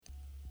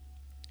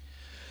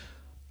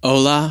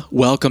Hola,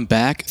 welcome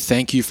back.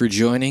 Thank you for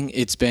joining.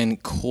 It's been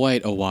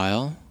quite a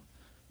while.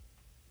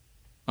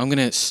 I'm going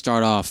to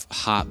start off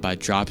hot by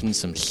dropping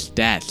some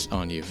stats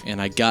on you.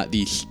 And I got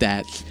these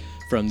stats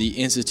from the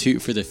Institute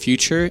for the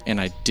Future,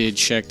 and I did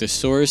check the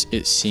source.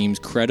 It seems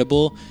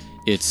credible.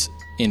 It's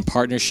in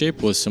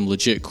partnership with some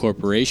legit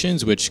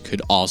corporations, which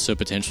could also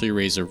potentially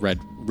raise a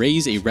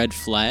red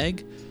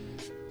flag.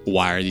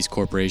 Why are these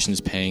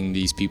corporations paying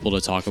these people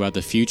to talk about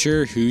the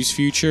future? Whose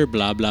future?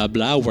 Blah, blah,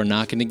 blah. We're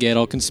not going to get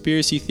all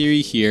conspiracy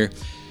theory here.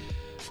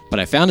 But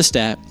I found a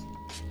stat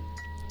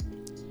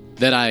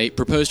that I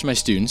proposed to my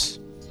students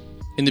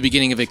in the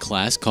beginning of a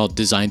class called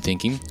Design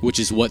Thinking, which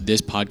is what this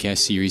podcast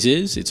series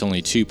is. It's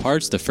only 2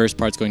 parts. The first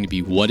part's going to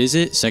be what is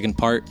it? Second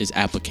part is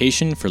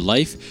application for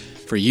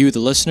life, for you, the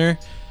listener.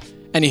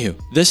 Anywho,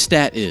 this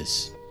stat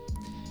is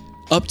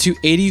up to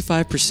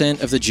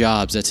 85% of the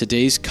jobs that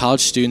today's college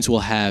students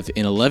will have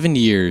in 11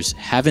 years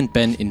haven't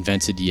been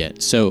invented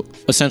yet. So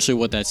essentially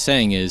what that's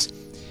saying is,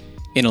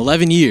 in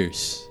 11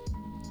 years,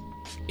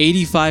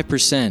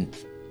 85%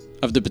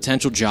 of the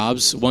potential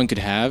jobs one could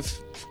have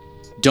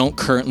don't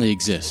currently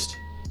exist.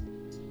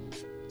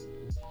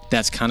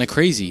 That's kind of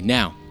crazy.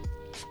 Now,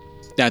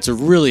 that's a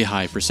really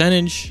high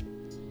percentage.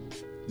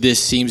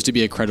 This seems to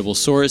be a credible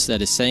source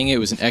that is saying it. It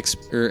was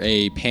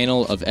a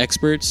panel of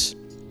experts.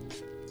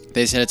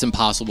 They said it's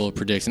impossible to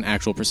predict an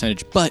actual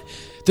percentage. But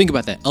think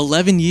about that.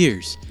 11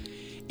 years,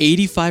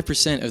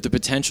 85% of the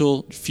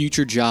potential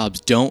future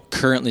jobs don't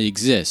currently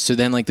exist. So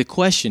then, the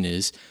question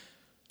is,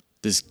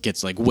 this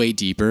gets, way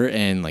deeper,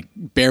 and,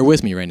 bear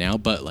with me right now,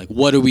 but,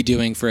 what are we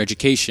doing for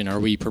education? Are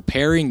we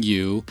preparing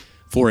you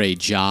for a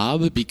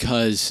job?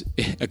 Because,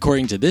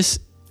 according to this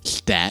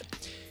stat,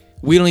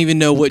 we don't even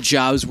know what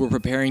jobs we're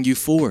preparing you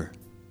for.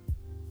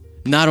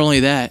 Not only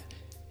that,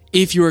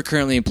 if you are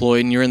currently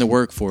employed and you're in the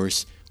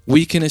workforce,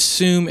 we can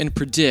assume and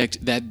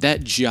predict that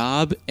that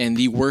job and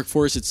the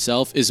workforce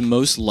itself is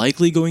most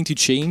likely going to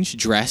change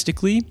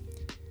drastically,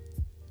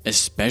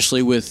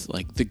 especially with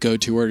the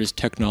go-to word is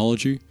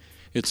technology.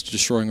 It's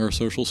destroying our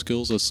social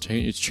skills.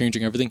 It's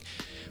changing everything.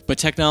 But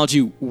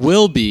technology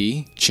will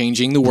be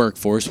changing the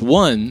workforce.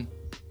 1,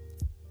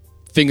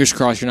 fingers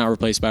crossed you're not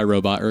replaced by a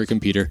robot or a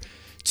computer.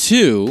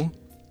 2,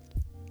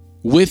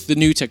 with the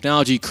new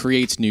technology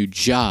creates new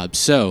jobs.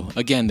 So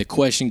again, the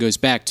question goes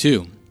back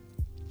to,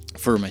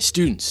 for my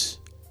students,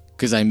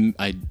 because I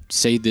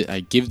say that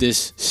I give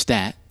this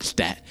stat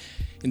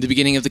in the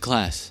beginning of the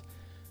class.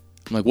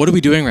 I'm like, what are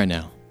we doing right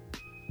now?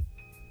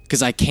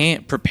 Because I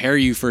can't prepare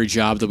you for a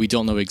job that we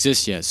don't know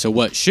exists yet. So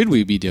what should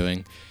we be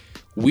doing?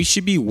 We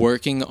should be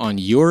working on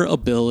your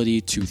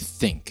ability to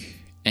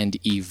think and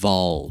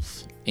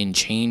evolve and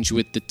change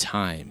with the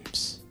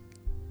times.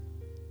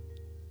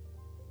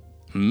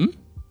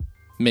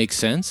 Makes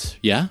sense?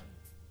 Yeah?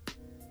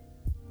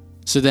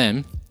 So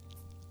then,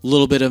 a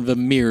little bit of a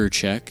mirror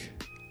check.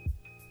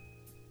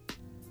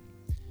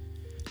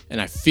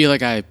 And I feel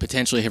like I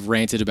potentially have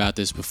ranted about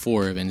this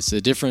before, and it's the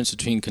difference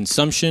between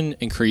consumption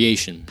and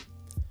creation.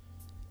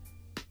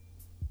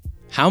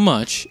 How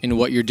much in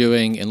what you're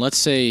doing, and let's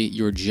say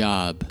your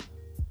job,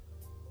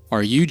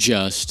 are you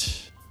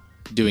just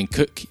doing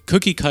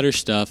cookie cutter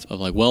stuff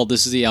of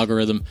this is the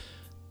algorithm.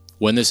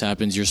 When this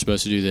happens, you're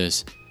supposed to do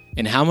this.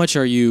 And how much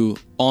are you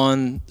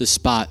on the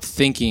spot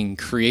thinking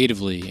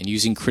creatively and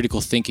using critical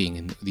thinking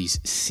and these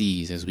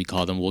C's, as we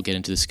call them? We'll get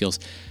into the skills.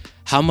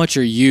 How much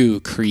are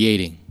you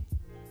creating?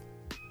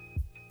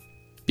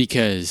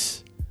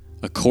 Because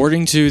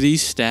according to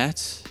these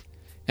stats,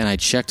 and I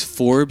checked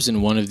Forbes,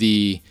 and one of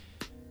the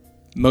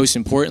most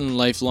important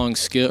lifelong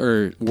skill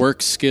or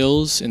work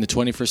skills in the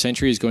 21st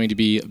century is going to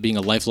be being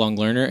a lifelong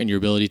learner and your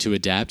ability to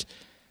adapt.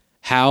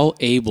 How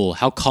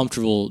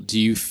comfortable do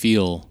you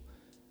feel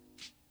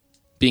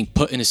being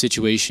put in a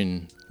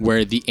situation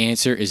where the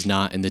answer is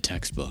not in the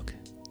textbook?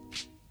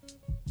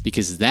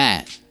 Because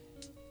that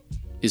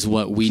is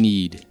what we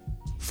need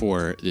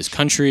for this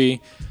country,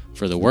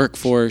 for the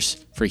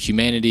workforce, for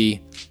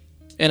humanity,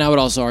 and I would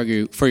also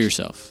argue for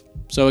yourself.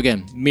 So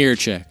again, mirror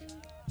check.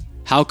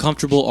 How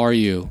comfortable are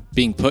you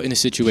being put in a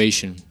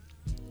situation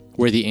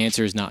where the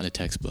answer is not in a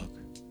textbook?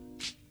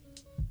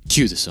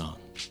 Cue the song.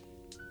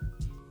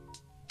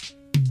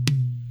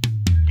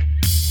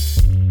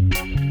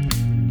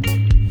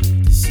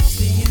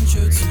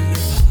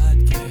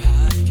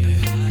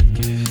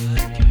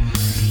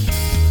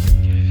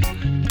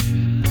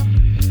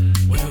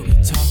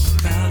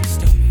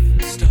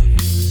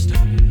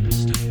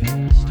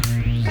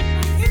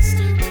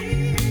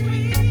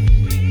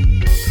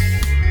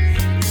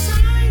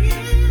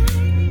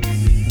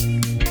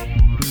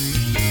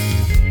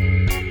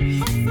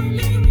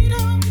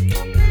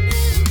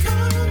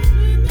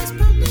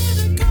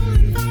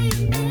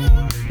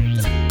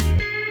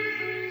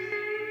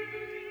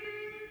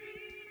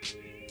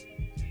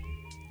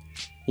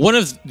 One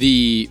of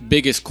the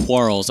biggest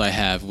quarrels I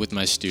have with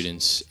my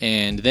students,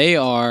 and they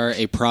are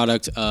a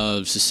product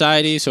of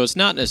society, so it's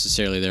not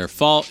necessarily their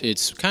fault.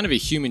 It's kind of a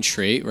human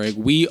trait, right?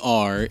 We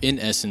are, in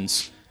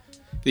essence,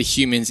 the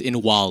humans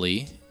in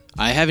WALL-E.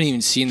 I haven't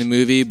even seen the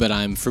movie, but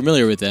I'm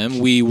familiar with them.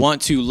 We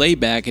want to lay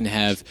back and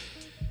have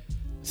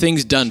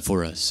things done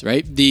for us,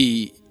 right?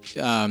 The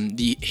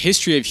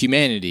history of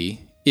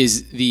humanity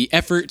is the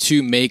effort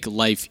to make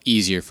life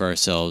easier for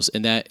ourselves,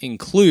 and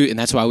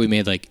that's why we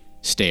made like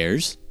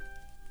stairs,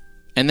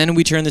 and then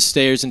we turn the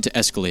stairs into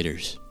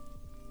escalators.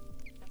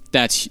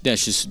 That's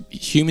just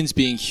humans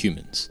being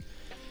humans,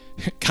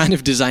 kind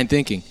of design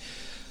thinking.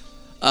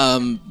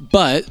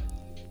 But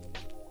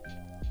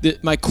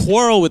my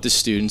quarrel with the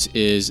students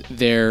is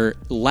their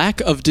lack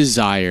of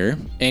desire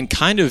and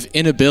kind of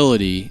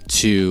inability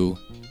to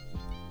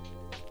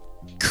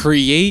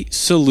create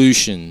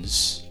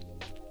solutions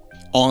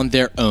on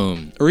their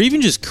own, or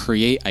even just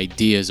create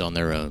ideas on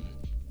their own.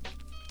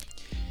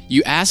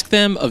 You ask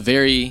them a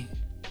very,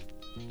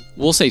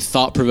 we'll say,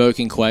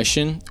 thought-provoking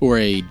question, or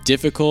a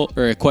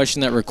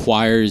question that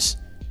requires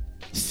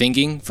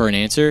thinking for an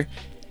answer,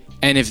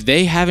 and if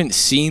they haven't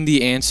seen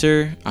the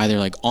answer either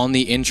like on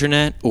the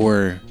internet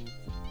or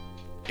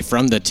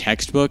from the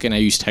textbook, and I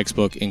use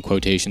textbook in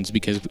quotations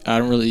because I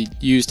don't really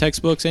use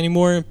textbooks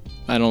anymore.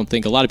 I don't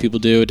think a lot of people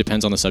do. It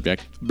depends on the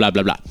subject, blah,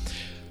 blah, blah.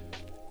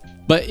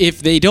 But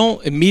if they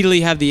don't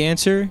immediately have the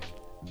answer,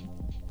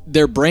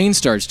 their brain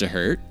starts to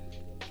hurt,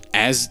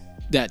 as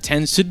that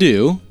tends to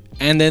do,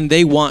 and then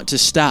they want to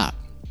stop.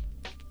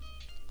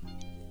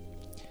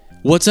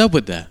 What's up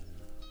with that?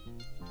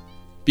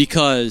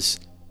 Because,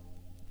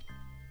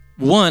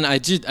 one, I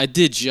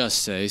did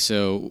just say,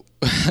 so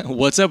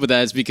what's up with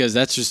that is because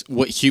that's just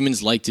what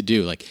humans like to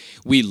do. Like,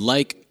 we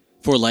like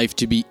for life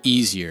to be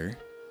easier.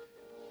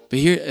 But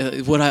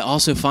here, what I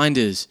also find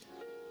is,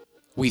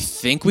 we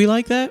think we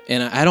like that,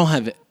 and I don't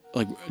have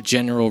like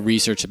general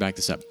research to back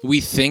this up.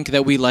 We think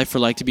that we like for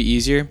life to be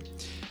easier,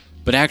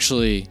 but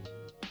actually,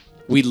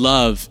 we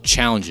love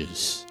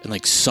challenges and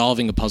like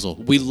solving a puzzle.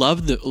 We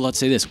love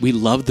we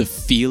love the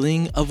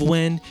feeling of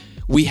when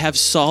we have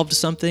solved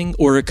something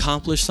or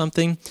accomplished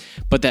something,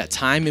 but that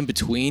time in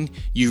between,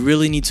 you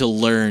really need to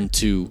learn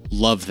to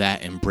love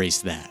that, embrace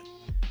that,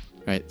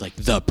 right? Like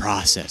the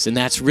process. And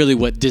that's really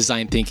what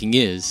design thinking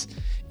is.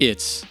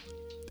 It's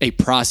a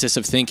process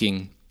of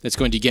thinking that's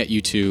going to get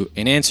you to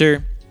an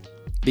answer.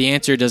 The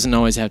answer doesn't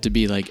always have to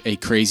be like a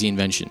crazy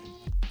invention.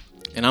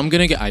 And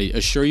I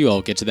assure you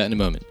I'll get to that in a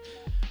moment,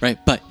 right?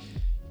 But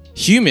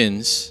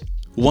humans,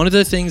 one of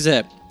the things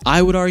that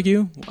I would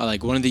argue,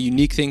 like one of the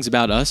unique things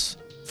about us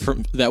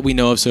that we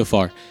know of so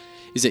far,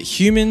 is that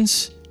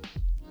humans,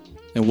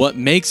 and what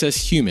makes us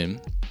human,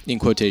 in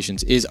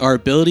quotations, is our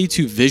ability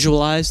to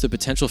visualize the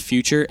potential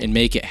future and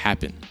make it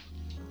happen.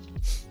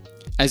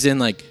 As in,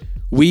 like,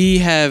 we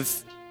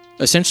have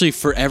essentially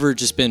forever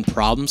just been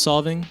problem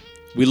solving.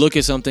 We look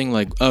at something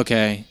like,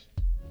 okay,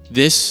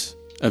 this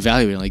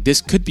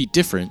could be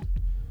different.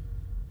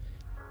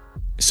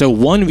 So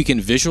one, we can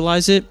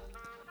visualize it,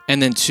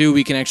 and then two,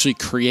 we can actually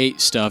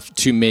create stuff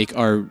to make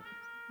our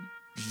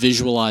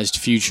visualized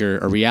future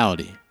a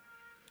reality.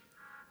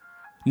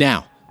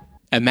 Now,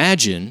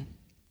 imagine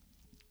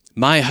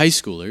my high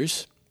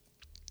schoolers,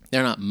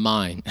 they're not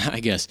mine, I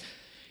guess.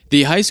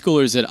 The high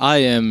schoolers that I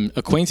am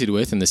acquainted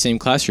with in the same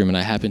classroom, and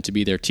I happen to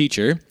be their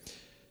teacher,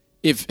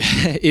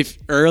 if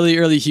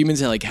early humans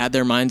had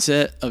their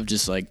mindset of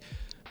just like,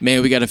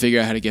 man, we got to figure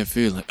out how to get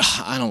food. Like,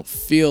 I don't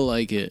feel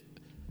like it.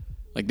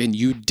 Like, then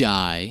you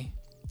die.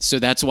 So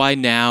that's why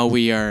now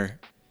we are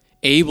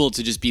able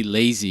to just be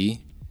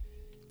lazy,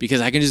 because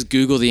I can just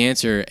Google the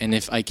answer. And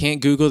if I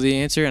can't Google the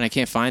answer and I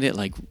can't find it,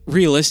 like,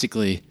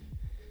 realistically,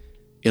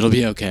 it'll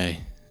be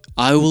okay.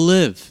 I will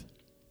live.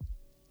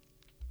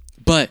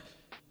 But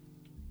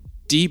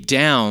deep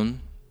down,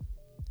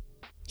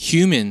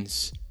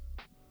 humans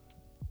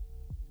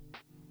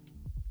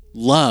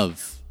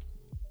love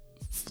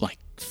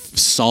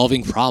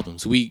solving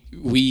problems.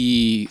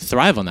 We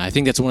thrive on that. I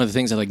think that's one of the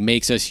things that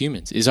makes us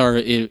humans, is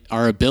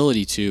our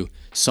ability to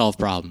solve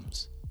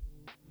problems.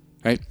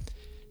 Right?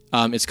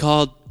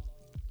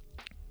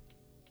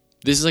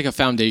 This is like a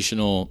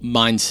foundational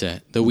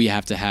mindset that we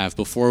have to have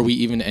before we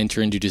even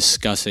enter into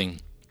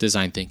discussing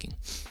design thinking.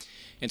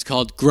 It's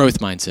called growth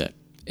mindset.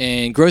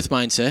 And growth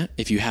mindset,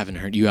 if you haven't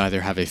heard, you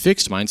either have a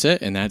fixed mindset,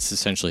 and that's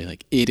essentially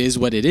like, it is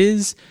what it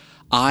is.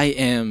 I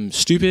am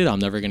stupid, I'm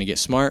never going to get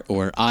smart,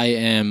 or I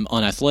am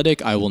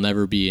unathletic, I will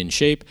never be in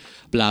shape,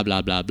 blah,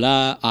 blah, blah,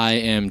 blah. I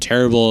am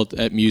terrible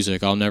at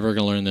music, I'm never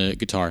going to learn the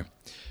guitar.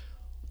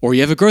 Or you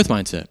have a growth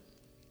mindset,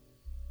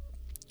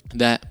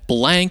 that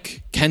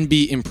blank can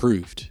be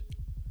improved.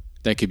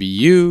 That could be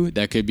you,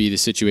 that could be the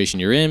situation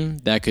you're in,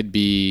 that could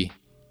be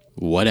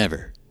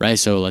whatever, right?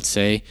 So let's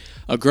say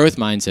a growth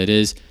mindset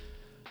is,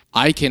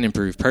 I can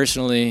improve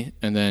personally,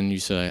 and then you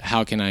say,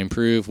 how can I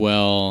improve?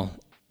 Well,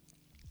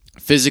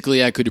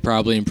 physically, I could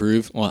probably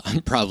improve. Well,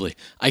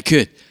 I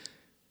could,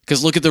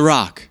 because look at The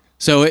Rock.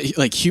 So,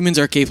 humans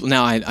are capable.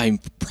 Now, I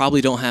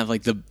probably don't have,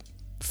 the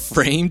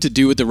frame to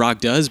do what The Rock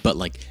does, but,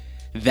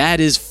 that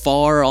is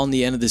far on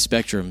the end of the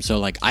spectrum.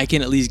 So, I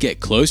can at least get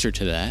closer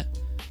to that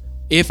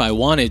if I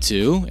wanted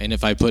to, and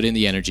if I put in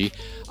the energy.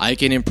 I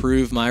can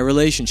improve my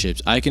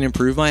relationships. I can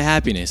improve my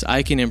happiness.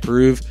 I can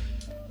improve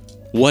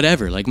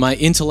whatever, like my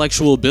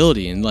intellectual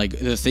ability and like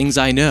the things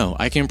I know.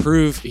 I can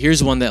improve.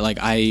 Here's one that like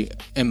I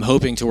am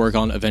hoping to work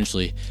on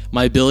eventually.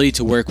 My ability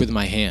to work with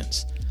my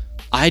hands.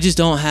 I just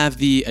don't have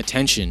the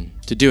attention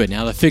to do it.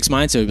 Now the fixed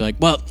mindset would be like,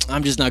 well,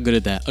 I'm just not good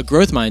at that. A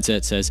growth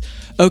mindset says,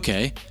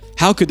 okay,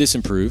 how could this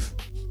improve?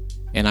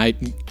 And I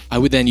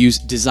would then use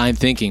design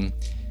thinking.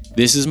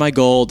 This is my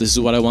goal. This is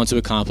what I want to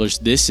accomplish.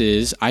 This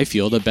is, I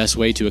feel, the best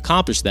way to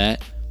accomplish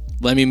that.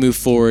 Let me move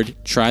forward,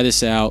 try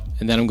this out,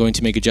 and then I'm going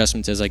to make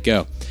adjustments as I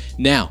go.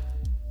 Now,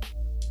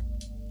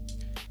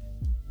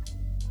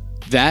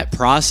 that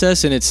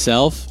process in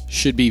itself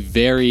should be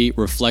very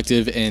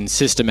reflective and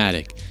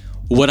systematic.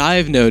 What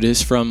I've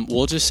noticed from,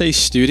 we'll just say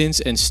students,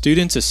 and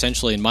students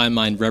essentially in my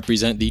mind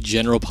represent the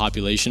general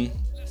population.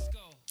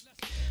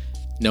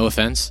 No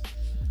offense.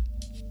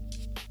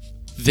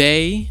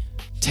 They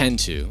tend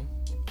to,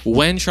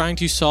 when trying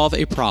to solve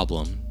a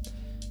problem,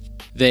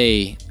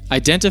 they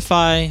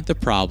identify the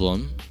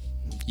problem,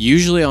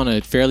 usually on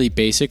a fairly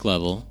basic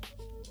level.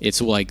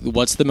 It's like,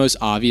 what's the most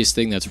obvious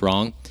thing that's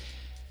wrong?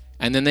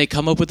 And then they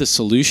come up with a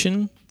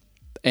solution.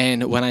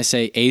 And when I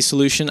say a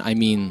solution, I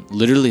mean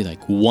literally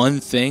like one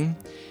thing.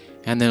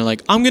 And they're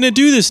like, I'm going to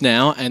do this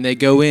now. And they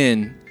go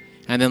in.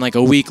 And then like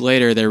a week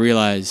later, they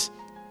realize,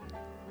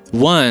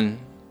 one,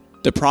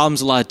 the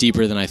problem's a lot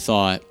deeper than I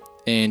thought.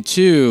 And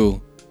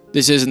two,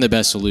 this isn't the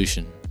best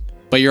solution.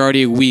 But you're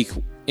already a week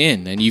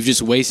in and you've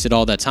just wasted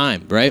all that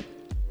time, right?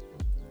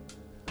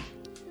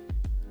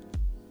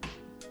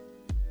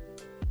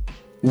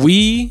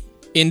 We,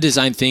 in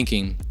design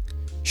thinking,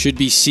 should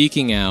be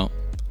seeking out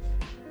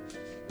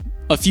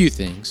a few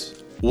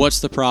things. What's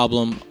the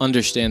problem?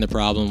 Understand the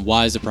problem.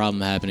 Why is the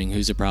problem happening?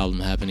 Who's the problem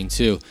happening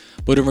to?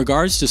 But in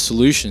regards to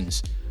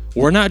solutions,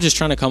 we're not just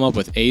trying to come up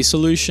with a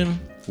solution.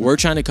 We're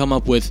trying to come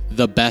up with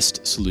the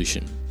best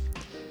solution,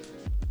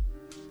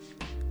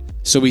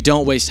 so we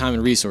don't waste time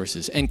and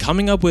resources. And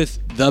coming up with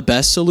the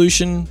best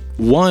solution,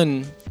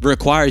 one,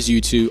 requires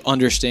you to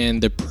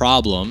understand the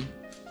problem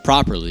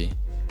properly.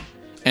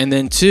 And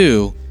then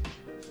two,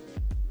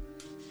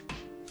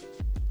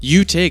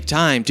 you take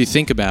time to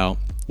think about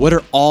what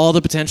are all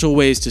the potential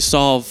ways to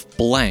solve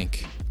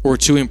blank or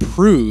to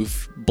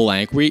improve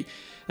blank.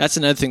 That's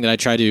another thing that I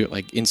try to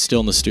like instill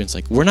in the students.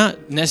 Like, we're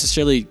not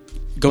necessarily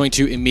going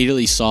to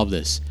immediately solve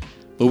this,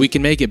 but we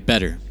can make it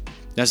better.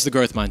 That's the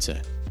growth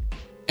mindset.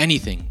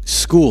 Anything,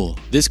 school,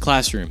 this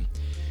classroom,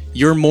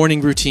 your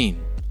morning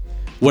routine,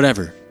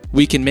 whatever,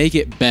 we can make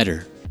it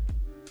better.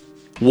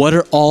 What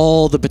are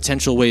all the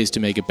potential ways to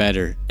make it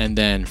better? And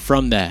then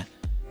from that,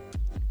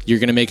 you're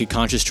going to make a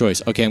conscious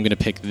choice. Okay, I'm going to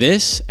pick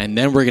this, and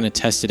then we're going to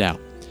test it out.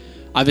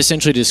 I've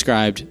essentially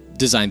described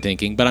design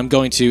thinking, but I'm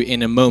going to,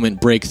 in a moment,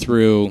 break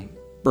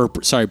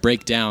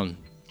down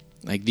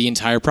like the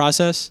entire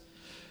process.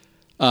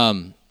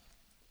 But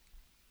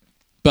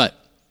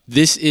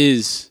this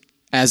is,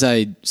 as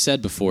I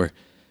said before,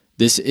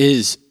 this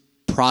is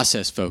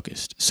process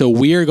focused. So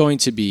we are going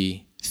to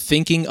be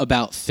thinking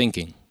about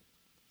thinking.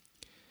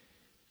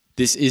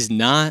 This is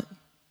not,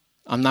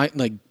 I'm not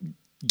like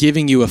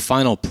giving you a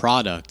final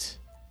product.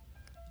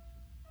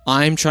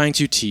 I'm trying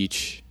to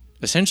teach,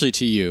 essentially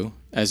to you,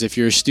 as if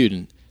you're a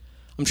student,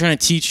 I'm trying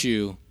to teach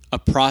you a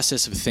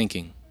process of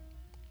thinking.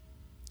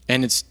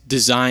 And it's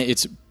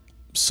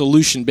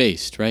solution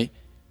based, right?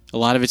 A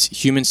lot of it's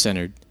human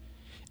centered.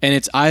 And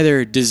it's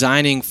either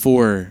designing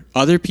for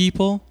other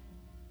people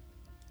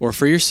or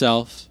for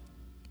yourself,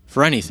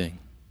 for anything.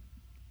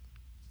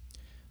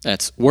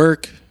 That's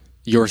work,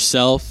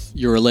 yourself,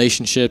 your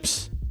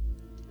relationships,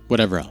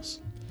 whatever else.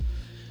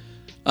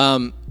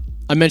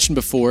 I mentioned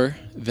before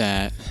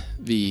that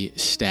the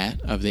stat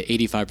of the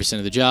 85%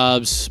 of the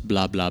jobs,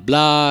 blah, blah,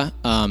 blah.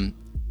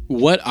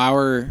 What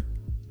our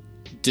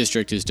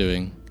district is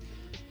doing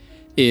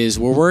is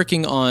we're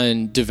working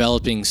on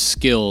developing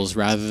skills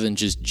rather than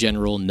just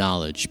general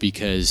knowledge,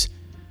 because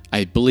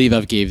I believe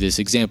I've gave this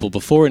example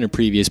before in a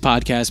previous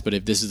podcast, but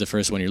if this is the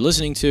first one you're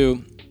listening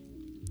to,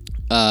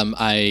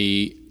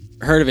 I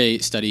heard of a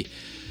study.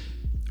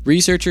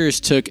 Researchers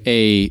took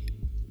a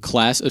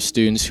class of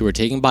students who were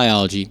taking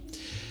biology,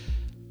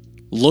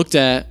 looked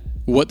at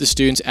what the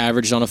students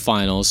averaged on a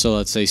final. So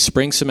let's say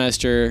spring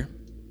semester,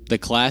 the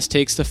class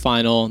takes the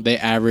final, they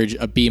average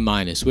a B-,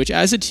 which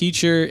as a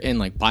teacher in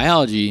like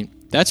biology,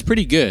 that's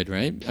pretty good,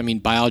 right? I mean,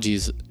 biology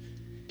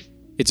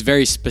it's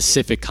very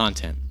specific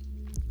content.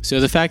 So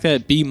the fact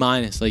that B-,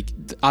 like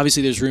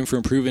obviously there's room for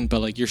improvement, but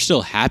like you're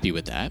still happy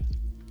with that.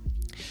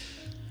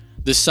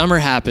 The summer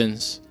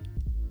happens,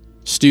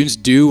 students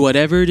do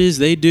whatever it is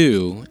they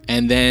do,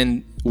 and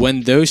then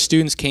when those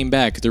students came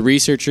back, the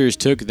researchers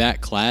took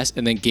that class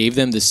and then gave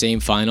them the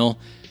same final,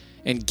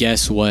 and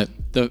guess what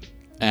the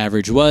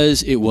average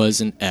was? It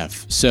was an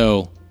F.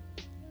 So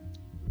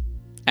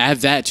add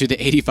that to the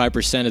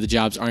 85% of the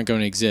jobs aren't going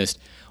to exist.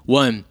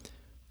 One,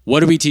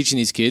 what are we teaching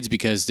these kids?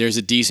 Because there's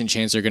a decent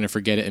chance they're going to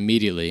forget it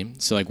immediately.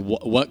 So like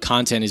what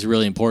content is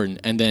really important?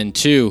 And then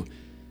two,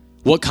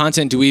 what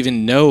content do we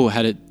even know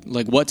how to,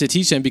 like what to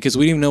teach them? Because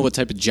we don't even know what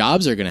type of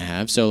jobs they're going to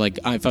have. So like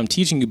if I'm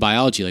teaching you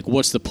biology, like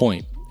what's the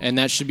point? And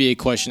that should be a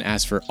question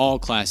asked for all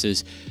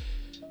classes.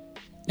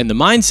 And the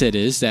mindset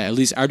is that at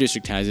least our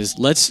district has is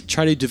let's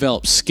try to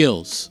develop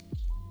skills.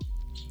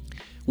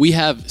 We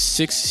have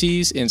 6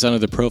 C's inside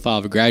of the profile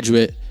of a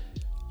graduate.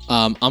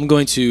 I'm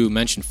going to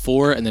mention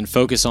 4 and then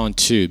focus on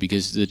 2,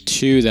 because the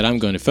 2 that I'm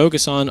going to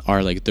focus on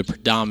are like the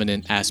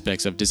predominant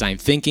aspects of design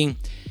thinking,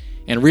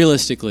 and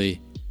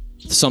realistically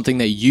something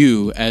that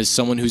you as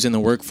someone who's in the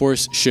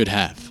workforce should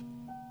have,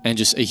 and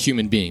just a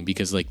human being,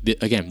 because like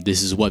again,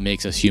 this is what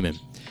makes us human.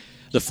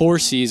 The 4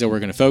 C's that we're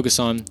going to focus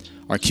on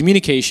are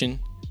communication.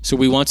 So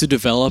we want to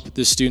develop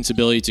the student's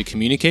ability to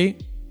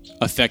communicate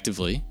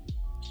effectively.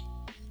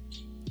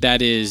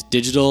 That is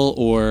digital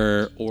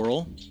or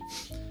oral,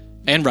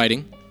 and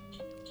writing.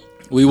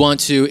 We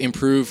want to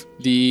improve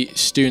the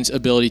student's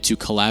ability to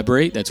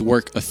collaborate. That's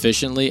work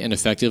efficiently and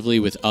effectively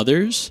with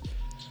others.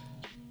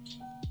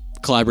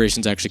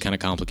 Collaboration is actually kind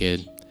of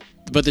complicated.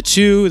 But the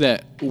 2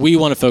 that we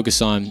want to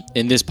focus on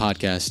in this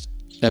podcast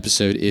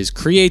episode is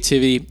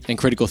creativity and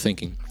critical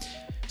thinking.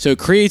 So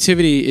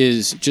creativity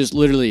is just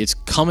literally, it's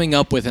coming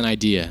up with an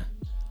idea.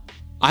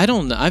 I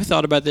don't know. I've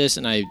thought about this,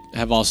 and I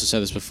have also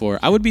said this before.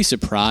 I would be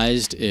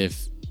surprised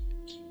if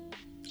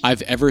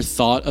I've ever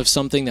thought of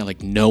something that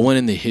like no one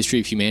in the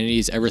history of humanity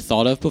has ever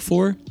thought of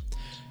before.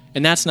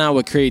 And that's not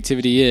what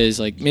creativity is.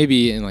 Like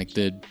maybe in like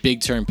the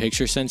big term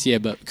picture sense, yeah,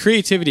 but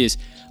creativity is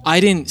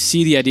I didn't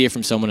see the idea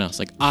from someone else.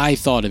 Like I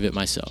thought of it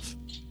myself.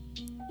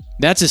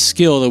 That's a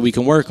skill that we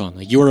can work on.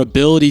 Like your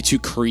ability to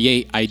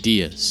create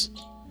ideas.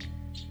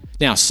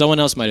 Now, someone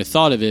else might have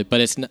thought of it,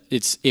 but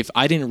it's if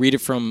I didn't read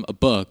it from a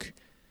book,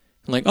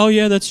 I'm like, oh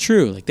yeah, that's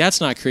true. Like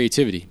that's not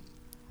creativity.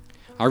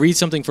 I read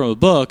something from a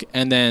book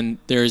and then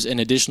there's an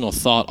additional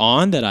thought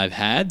on that I've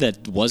had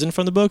that wasn't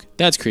from the book.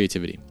 That's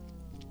creativity.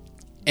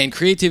 And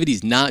creativity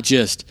is not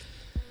just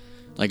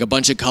like a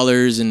bunch of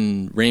colors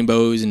and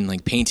rainbows and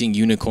like painting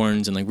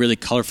unicorns and like really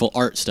colorful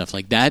art stuff.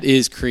 Like that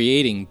is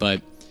creating,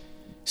 but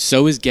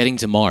so is getting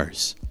to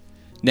Mars.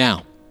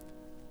 Now,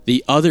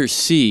 the other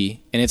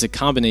C, and it's a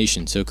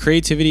combination. So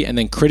creativity and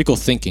then critical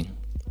thinking.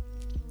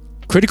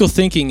 Critical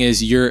thinking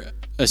is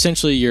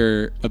essentially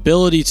your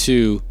ability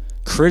to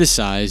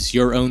criticize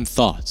your own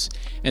thoughts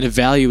and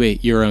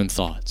evaluate your own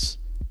thoughts.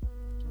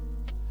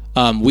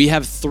 We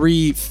have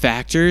 3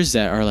 factors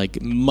that are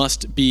like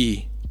must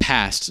be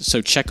passed.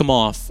 So check them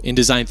off in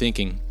design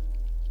thinking.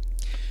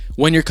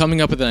 When you're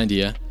coming up with an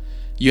idea,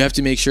 you have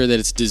to make sure that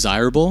it's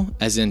desirable,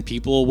 as in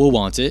people will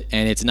want it.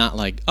 And it's not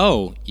like,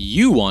 oh,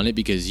 you want it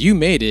because you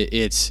made it.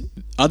 It's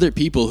other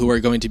people who are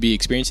going to be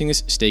experiencing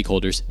this,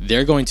 stakeholders,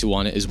 they're going to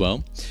want it as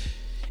well.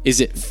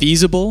 Is it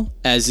feasible,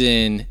 as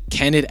in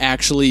can it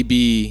actually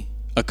be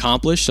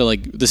accomplished? So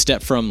like the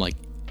step from like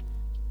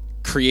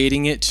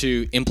creating it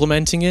to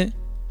implementing it,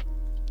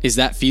 is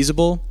that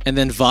feasible? And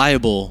then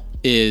viable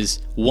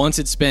is once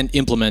it's been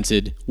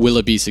implemented, will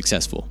it be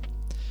successful?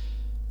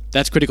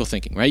 That's critical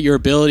thinking, right? Your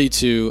ability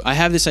to, I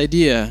have this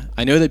idea,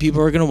 I know that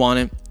people are going to want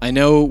it, I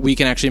know we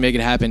can actually make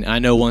it happen, I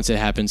know once it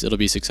happens, it'll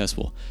be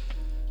successful.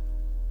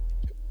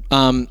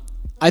 I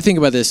think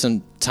about this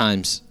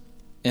sometimes,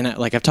 and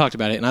I've talked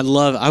about it, and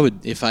I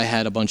would, if I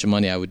had a bunch of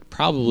money, I would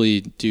probably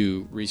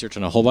do research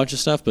on a whole bunch of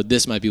stuff, but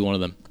this might be one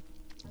of them.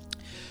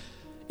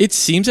 It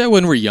seems that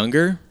when we're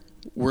younger,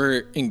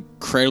 we're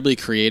incredibly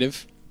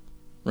creative,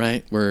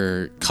 right?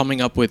 We're coming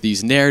up with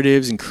these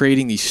narratives and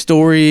creating these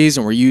stories,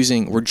 and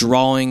we're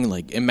drawing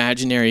like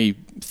imaginary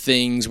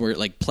things. We're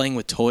like playing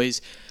with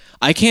toys.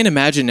 I can't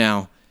imagine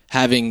now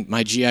having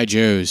my G.I.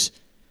 Joes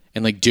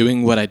and like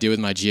doing what I did with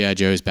my G.I.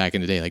 Joes back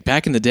in the day. Like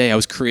back in the day, I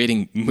was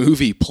creating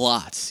movie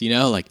plots,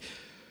 like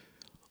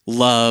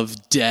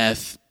love,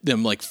 death,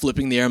 them like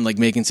flipping the air, I'm like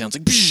making sounds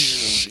like,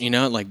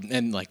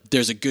 and like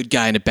there's a good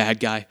guy and a bad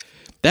guy.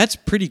 That's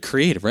pretty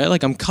creative, right?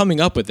 Like I'm coming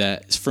up with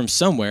that from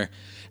somewhere.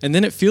 And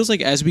then it feels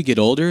like as we get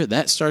older,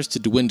 that starts to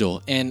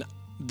dwindle. And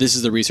this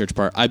is the research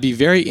part. I'd be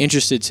very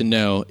interested to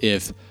know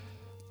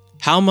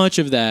how much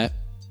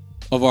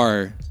of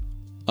our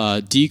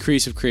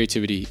decrease of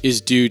creativity is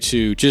due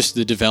to just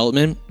the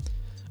development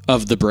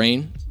of the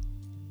brain.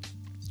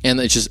 And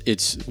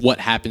it's what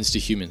happens to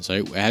humans,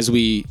 right? As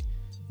we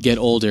get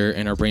older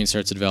and our brain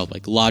starts to develop,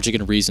 like logic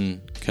and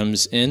reason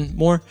comes in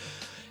more.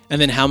 And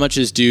then how much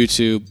is due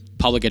to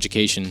public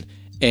education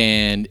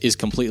and is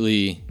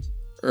completely,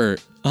 or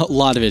a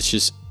lot of it's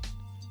just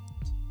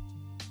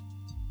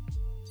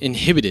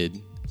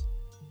inhibited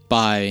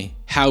by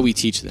how we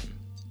teach them.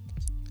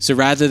 So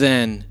rather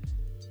than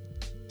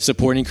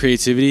supporting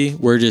creativity,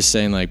 we're just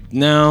saying like,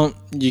 no,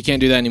 you can't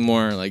do that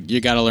anymore. Like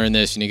you got to learn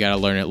this and you got to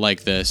learn it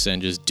like this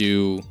and just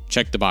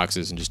check the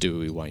boxes and just do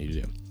what we want you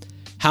to do.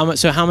 How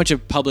much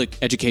of public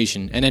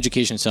education and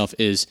education itself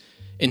is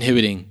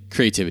inhibiting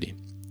creativity?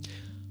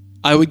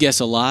 I would guess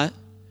a lot.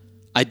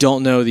 I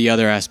don't know the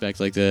other aspect,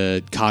 like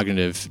the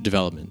cognitive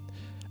development.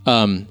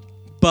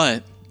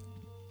 But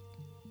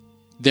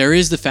there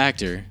is the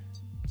factor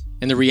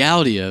and the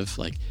reality of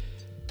like,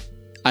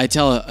 I would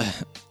tell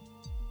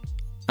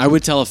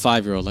a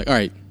 5-year-old, like, all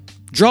right,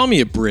 draw me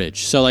a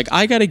bridge. So like,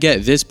 I got to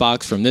get this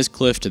box from this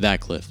cliff to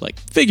that cliff, like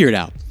figure it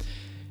out.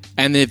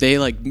 And if they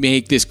like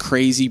make this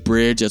crazy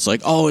bridge that's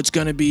like, oh, it's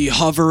going to be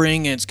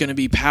hovering and it's going to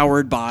be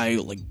powered by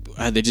like,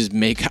 they just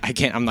make,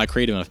 I'm not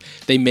creative enough.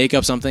 They make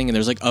up something and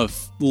there's like a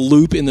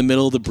loop in the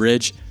middle of the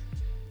bridge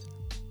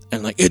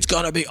and like, it's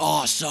going to be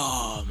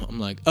awesome. I'm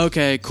like,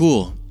 okay,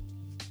 cool.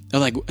 I'm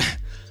like,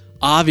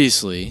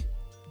 obviously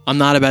I'm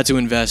not about to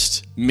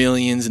invest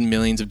millions and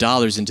millions of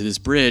dollars into this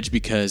bridge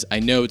because I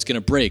know it's going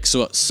to break.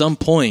 So at some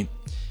point,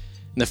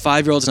 and the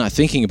 5-year-old's not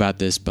thinking about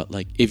this, but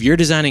like if you're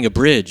designing a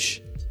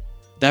bridge,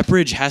 that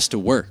bridge has to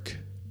work,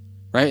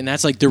 right? And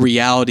that's like the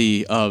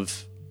reality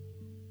of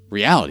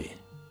reality.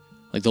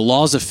 Like the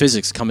laws of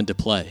physics come into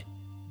play,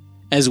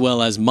 as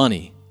well as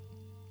money.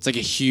 It's like a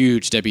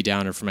huge Debbie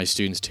Downer for my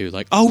students too.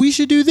 Like, oh, we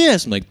should do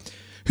this. I'm like,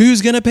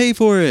 who's going to pay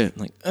for it?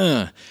 I'm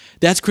like,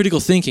 that's critical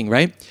thinking,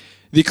 right?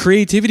 The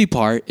creativity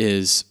part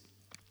is,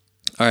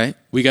 all right,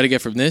 we got to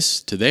get from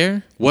this to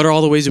there. What are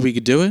all the ways that we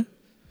could do it?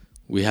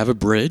 We have a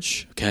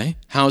bridge, okay?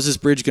 How is this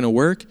bridge going to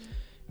work?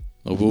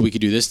 Well, we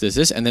could do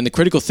this. And then the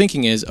critical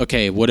thinking is,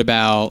 okay, what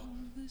about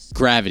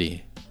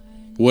gravity?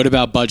 What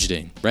about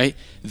budgeting, right?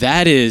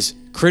 That is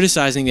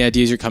criticizing the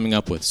ideas you're coming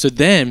up with. So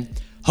then,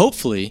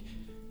 hopefully,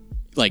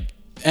 like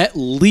at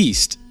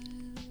least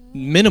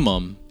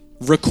minimum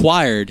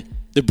required,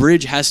 the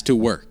bridge has to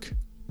work.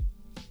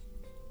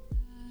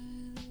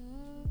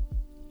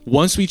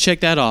 Once we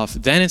check that off,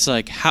 then it's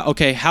like,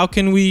 how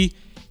can we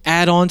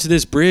add on to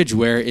this bridge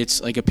where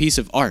it's like a piece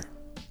of art?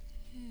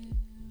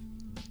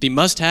 The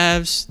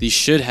must-haves, the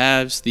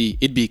should-haves, the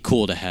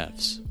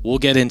it'd-be-cool-to-haves. We'll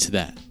get into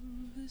that.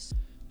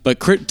 But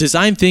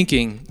design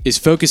thinking is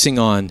focusing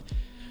on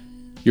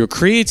your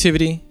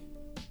creativity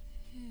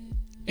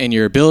and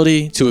your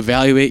ability to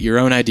evaluate your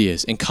own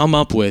ideas and come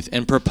up with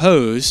and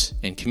propose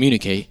and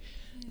communicate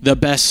the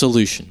best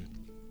solution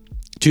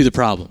to the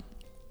problem.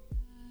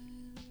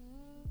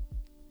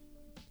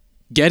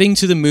 Getting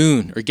to the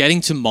moon or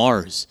getting to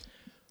Mars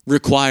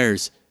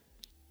requires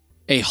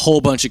a whole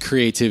bunch of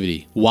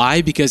creativity.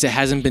 Why? Because it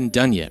hasn't been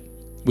done yet.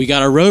 We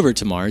got our rover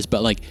to Mars,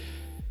 but like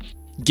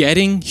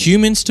getting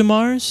humans to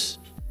Mars,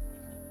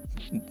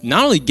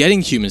 not only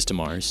getting humans to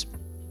Mars,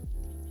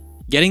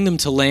 getting them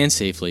to land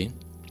safely,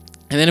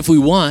 and then if we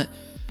want,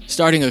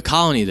 starting a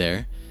colony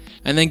there,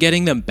 and then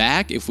getting them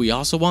back if we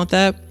also want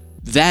that,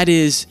 that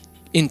is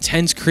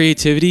intense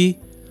creativity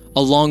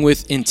along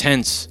with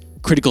intense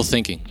critical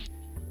thinking.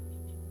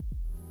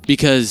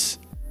 Because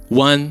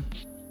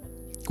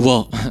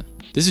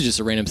this is just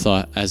a random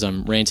thought as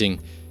I'm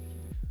ranting.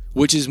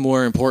 Which is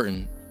more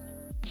important?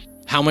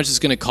 How much it's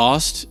going to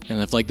cost,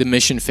 and if like the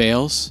mission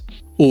fails,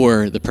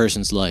 or the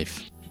person's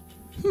life?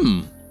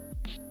 I'm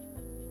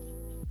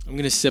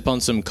going to sip on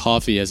some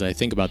coffee as I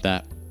think about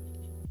that.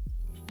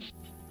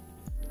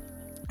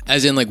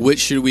 As in, like, what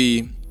should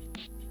we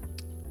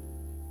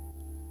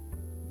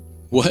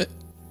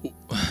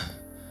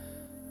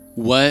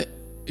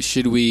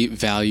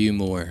value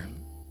more?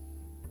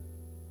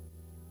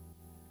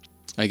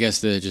 I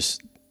guess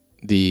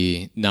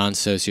the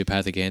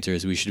non-sociopathic answer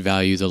is we should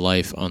value the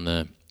life on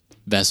the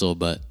vessel,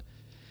 but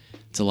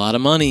it's a lot of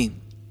money.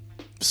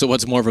 So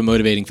what's more of a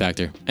motivating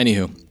factor?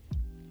 Anywho,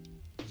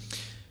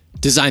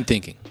 design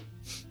thinking.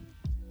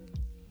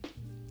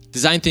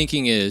 Design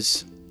thinking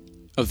is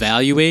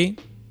evaluate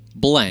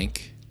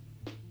blank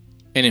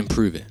and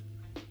improve it.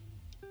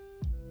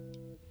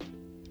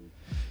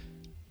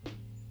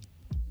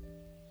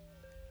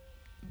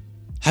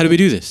 How do we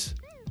do this?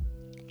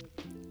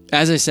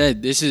 As I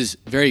said, this is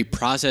very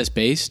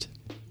process-based.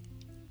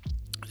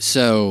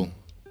 So,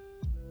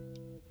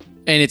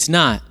 and it's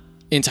not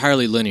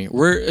entirely linear.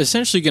 We're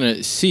essentially going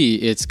to see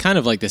it's kind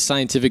of like the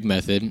scientific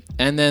method.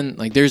 And then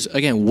like there's,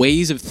 again,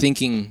 ways of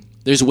thinking.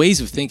 There's ways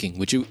of thinking,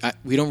 which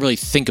we don't really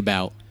think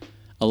about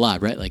a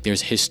lot, right? Like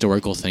there's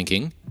historical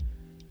thinking.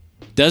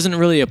 Doesn't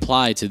really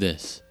apply to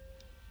this.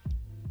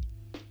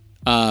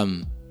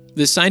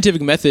 The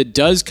scientific method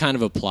does kind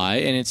of apply,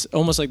 and it's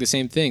almost like the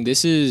same thing.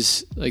 This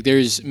is like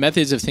there's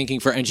methods of thinking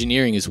for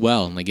engineering as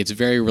well, and like it's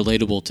very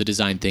relatable to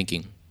design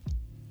thinking.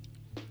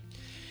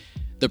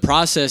 The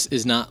process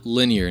is not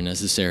linear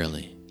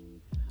necessarily.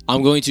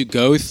 I'm going to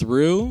go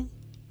through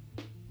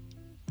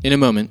in a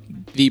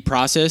moment the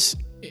process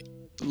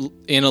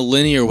in a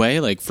linear way,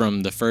 like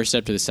from the first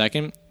step to the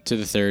second to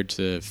the third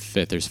to the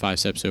fifth. There's 5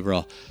 steps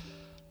overall.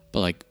 But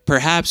like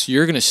perhaps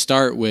you're going to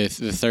start with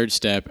the third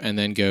step and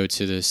then go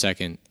to the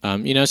second. So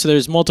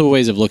there's multiple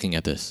ways of looking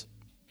at this.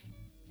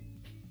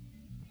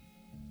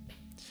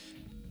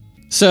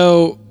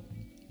 So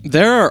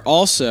there are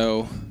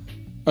also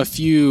a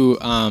few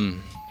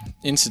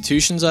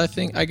institutions, I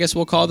guess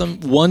we'll call them.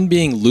 One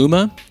being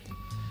Luma.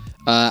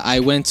 I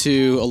went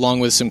to,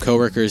 along with some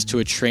coworkers, to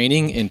a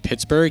training in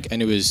Pittsburgh,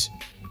 and it was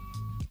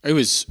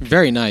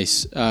very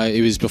nice.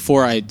 It was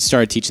before I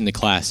started teaching the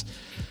class.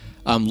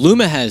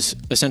 Luma has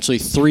essentially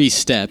 3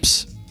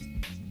 steps,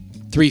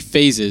 3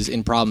 phases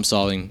in problem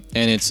solving,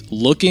 and it's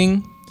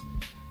looking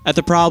at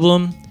the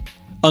problem,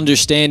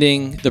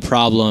 understanding the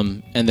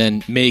problem, and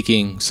then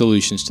making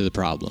solutions to the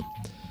problem.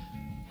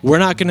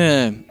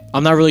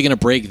 I'm not really gonna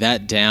break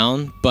that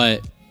down,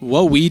 but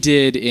what we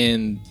did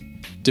in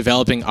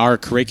developing our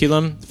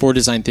curriculum for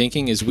design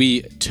thinking is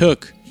we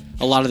took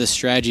a lot of the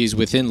strategies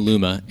within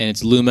Luma, and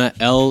it's Luma,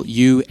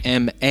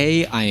 Luma.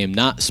 I am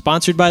not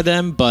sponsored by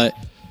them, but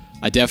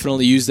I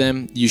definitely use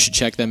them. You should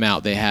check them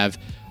out.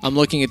 I'm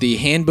looking at the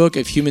Handbook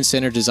of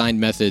Human-Centered Design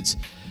Methods,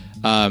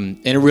 and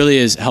it really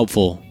is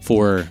helpful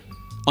for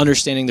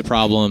understanding the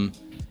problem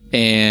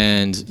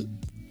and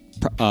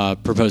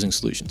proposing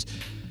solutions.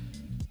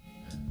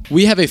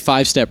 We have a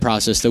 5-step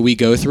process that we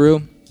go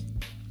through,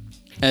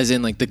 as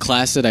in like the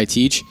class that I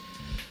teach.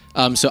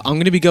 So I'm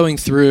going to be going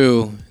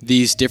through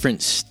these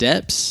different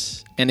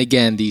steps. And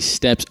again, these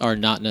steps are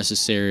not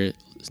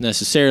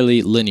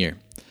necessarily linear.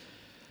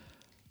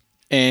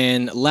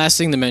 And last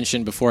thing to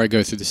mention before I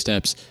go through the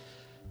steps,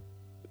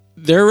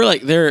 there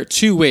are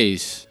 2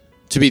 ways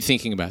to be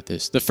thinking about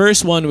this. The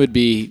first one would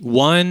be,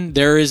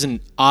 there is an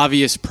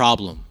obvious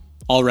problem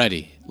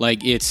already.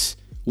 Like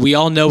we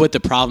all know what the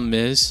problem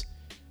is.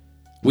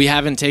 We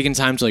haven't taken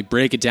time to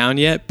break it down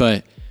yet,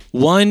 but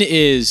one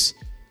is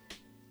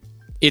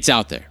it's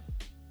out there.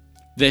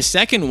 The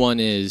second one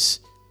is,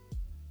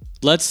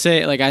 let's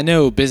say, I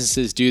know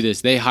businesses do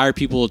this. They hire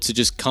people to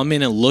just come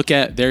in and look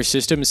at their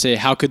system and say,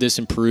 how could this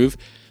improve?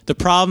 The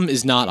problem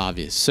is not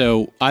obvious.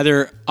 So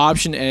either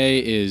option A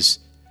is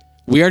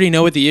we already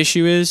know what the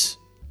issue is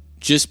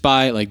just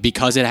by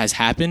because it has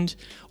happened,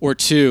 or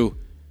 2,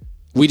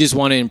 we just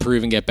want to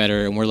improve and get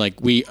better, and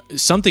we're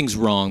something's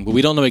wrong, but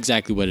we don't know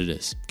exactly what it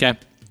is. Okay?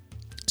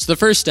 So the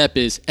first step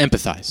is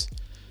empathize.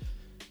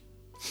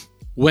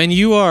 When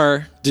you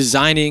are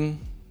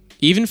designing,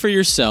 even for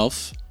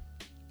yourself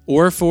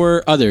or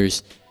for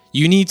others,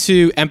 you need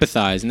to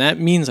empathize. And that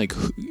means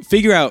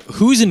figure out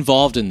who's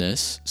involved in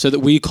this so that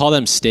we call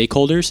them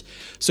stakeholders.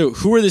 So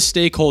who are the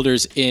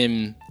stakeholders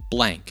in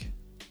blank?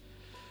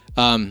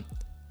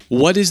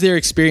 What is their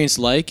experience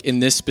like in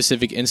this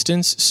specific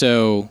instance?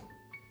 So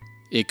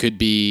it could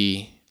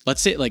be,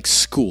 let's say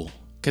school,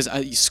 because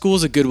school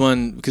is a good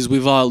one because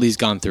we've all at least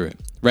gone through it,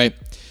 right?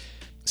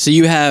 So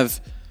you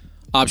have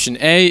option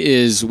A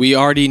is we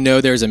already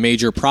know there's a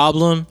major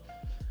problem.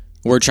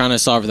 We're trying to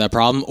solve that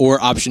problem.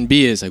 Or option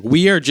B is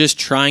we are just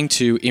trying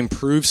to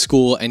improve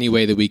school any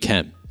way that we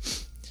can.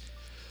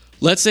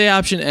 Let's say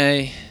option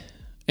A,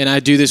 and I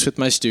do this with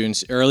my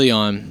students early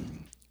on.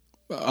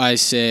 I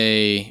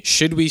say,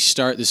 should we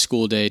start the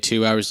school day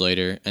 2 hours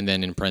later? And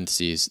then in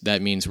parentheses,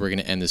 that means we're going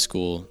to end the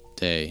school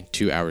day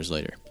 2 hours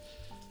later.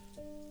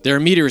 Their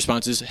immediate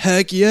response is,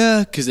 heck yeah,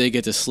 because they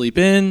get to sleep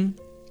in,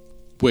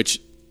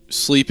 which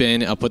sleep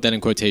in, I'll put that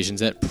in quotations,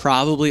 that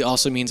probably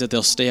also means that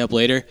they'll stay up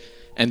later,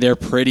 and they're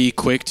pretty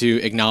quick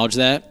to acknowledge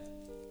that,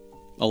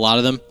 a lot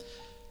of them.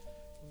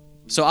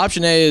 So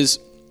option A is,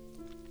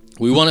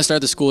 we want to start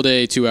the school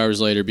day 2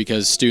 hours later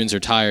because students are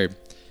tired.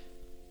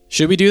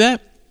 Should we do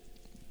that?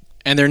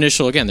 And their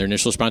initial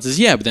response is,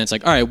 yeah, but then it's all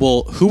right,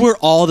 well, who are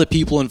all the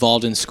people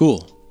involved in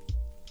school?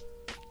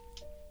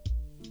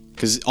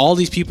 Because all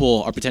these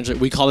people are potentially,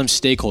 we call them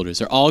stakeholders.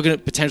 They're all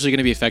potentially going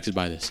to be affected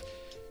by this.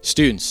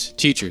 Students,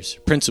 teachers,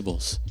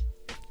 principals,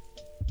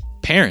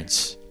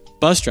 parents,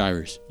 bus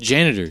drivers,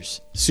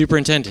 janitors,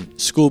 superintendent,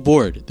 school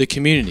board, the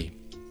community.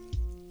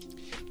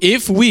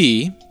 If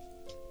we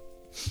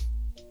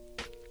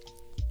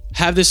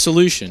have this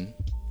solution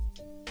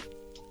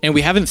and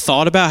we haven't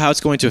thought about how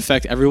it's going to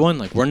affect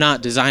everyone, we're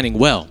not designing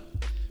well.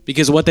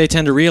 Because what they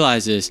tend to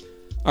realize is,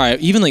 all right,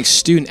 even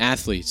student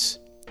athletes,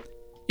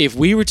 if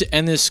we were to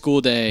end this school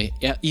day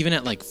even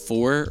at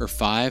 4 or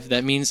 5,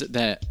 that means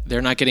that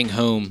they're not getting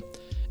home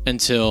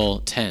until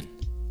 10.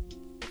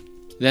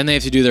 Then they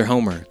have to do their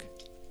homework.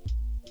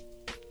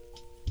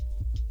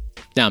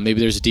 Now,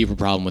 maybe there's a deeper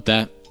problem with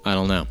that. I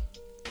don't know.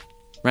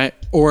 Right?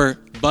 Or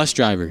bus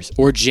drivers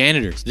or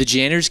janitors. The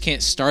janitors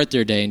can't start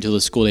their day until the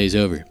school day is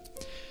over.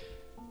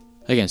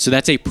 Again, so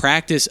that's a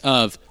practice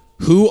of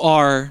who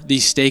are the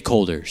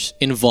stakeholders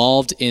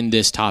involved in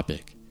this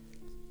topic.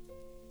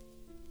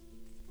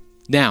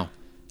 Now,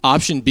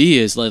 option B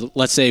is,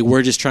 let's say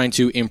we're just trying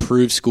to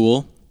improve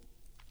school.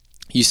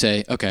 You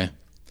say, okay,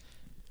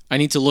 I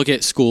need to look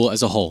at school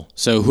as a whole.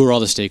 So who are all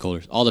the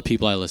stakeholders? All the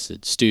people I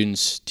listed: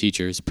 students,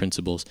 teachers,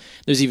 principals.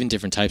 There's even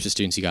different types of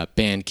students. You got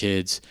band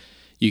kids,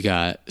 you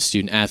got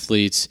student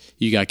athletes,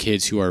 you got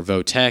kids who are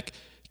VOTech,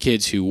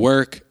 kids who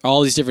work,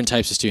 all these different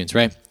types of students,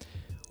 right?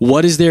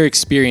 What is their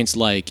experience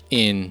like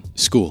in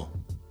school?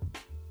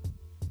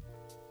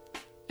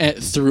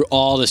 Through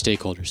all the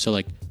stakeholders.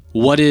 So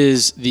what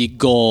is the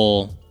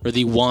goal or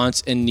the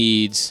wants and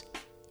needs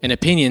and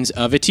opinions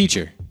of a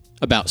teacher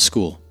about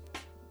school?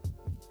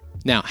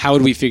 Now, how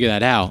would we figure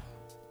that out?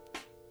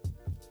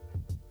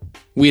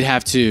 We'd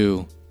have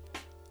to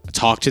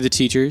talk to the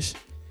teachers.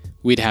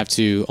 We'd have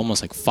to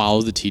almost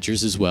follow the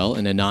teachers as well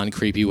in a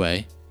non-creepy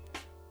way.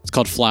 It's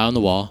called fly on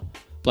the wall.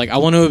 I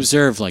want to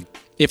observe,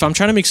 if I'm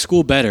trying to make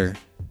school better,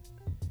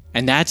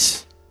 and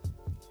that's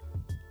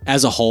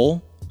as a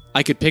whole,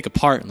 I could pick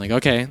apart and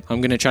okay,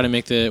 I'm going to try to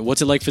make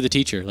what's it like for the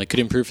teacher? Could it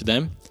improve for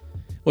them?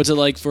 What's it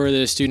like for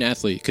the student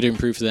athlete? Could it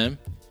improve for them?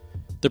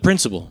 The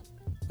principal.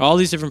 All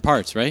these different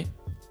parts, right?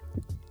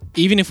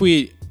 Even if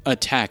we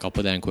attack, I'll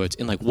put that in quotes,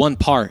 in like one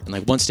part and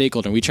like one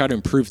stakeholder, and we try to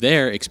improve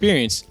their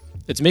experience,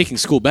 it's making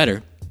school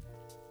better.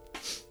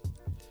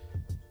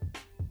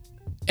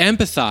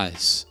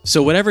 Empathize.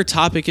 So whatever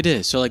topic it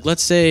is. So like,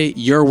 let's say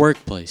your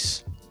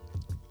workplace.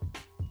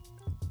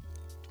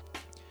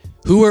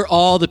 Who are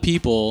all the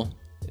people,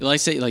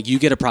 let's say like you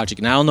get a project,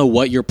 and I don't know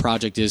what your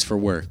project is for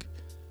work.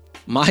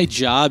 My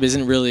job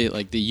isn't really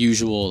like the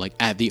usual like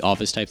at the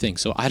office type thing.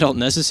 So I don't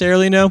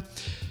necessarily know.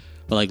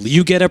 But like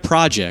you get a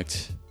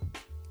project,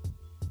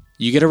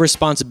 you get a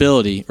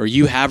responsibility, or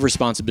you have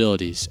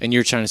responsibilities, and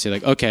you're trying to say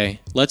like, okay,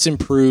 let's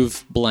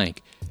improve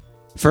blank.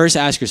 First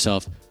ask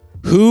yourself,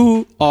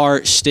 who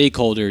are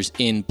stakeholders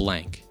in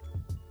blank?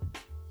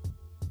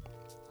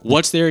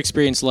 What's their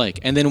experience like?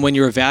 And then when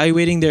you're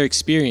evaluating their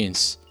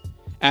experience,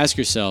 ask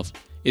yourself,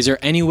 is there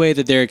any way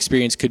that their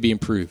experience could be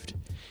improved?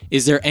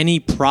 Is there any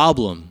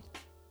problem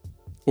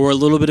or a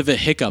little bit of a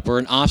hiccup or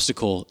an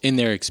obstacle in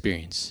their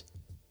experience?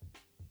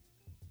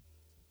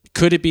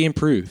 Could it be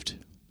improved?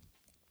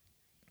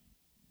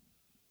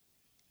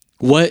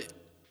 What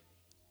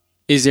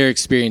is their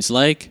experience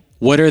like?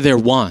 What are their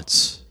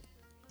wants?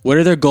 What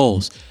are their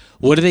goals?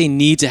 What do they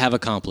need to have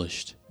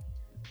accomplished?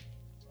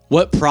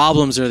 What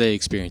problems are they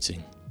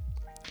experiencing?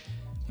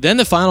 Then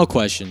the final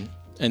question,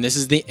 and this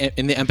is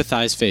in the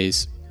empathize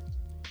phase.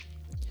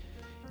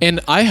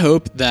 And I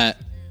hope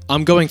that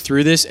I'm going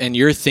through this and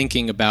you're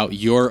thinking about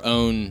your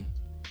own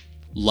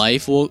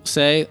life, we'll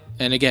say.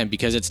 And again,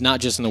 because it's not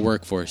just in the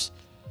workforce,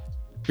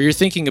 but you're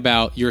thinking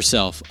about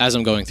yourself as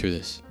I'm going through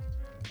this.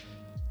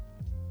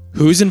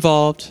 Who's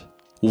involved?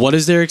 What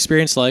is their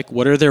experience like?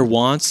 What are their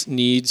wants,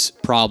 needs,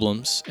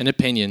 problems, and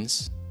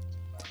opinions?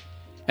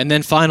 And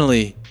then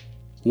finally,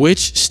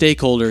 which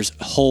stakeholders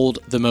hold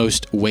the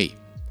most weight?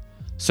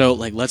 So,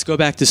 like, let's go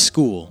back to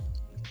school.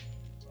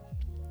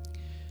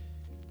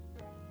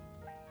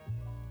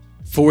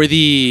 For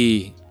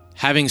the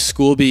having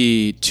school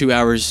be 2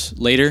 hours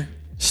later,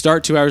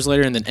 start 2 hours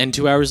later and then end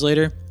 2 hours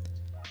later,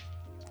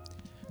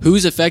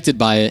 who's affected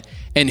by it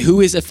and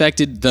who is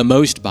affected the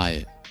most by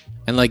it?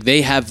 And like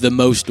they have the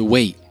most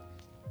weight.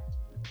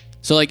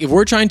 So like if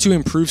we're trying to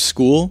improve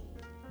school,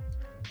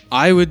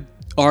 I would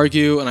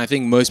argue, and I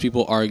think most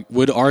people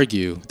would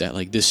argue that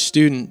like the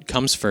student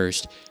comes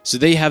first, so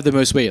they have the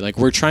most weight. Like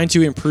we're trying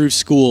to improve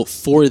school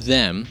for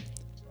them.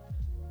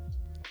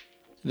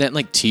 Then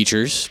like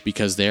teachers,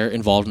 because they're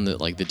involved in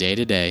the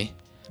day-to-day.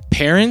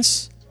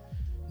 Parents,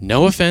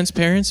 no offense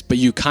parents, but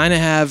you kind of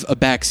have a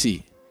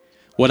backseat.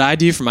 What I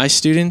do for my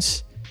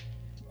students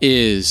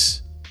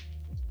is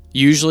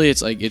usually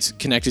it's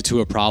connected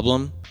to a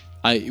problem.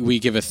 We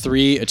give a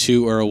 3, a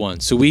 2, or a 1.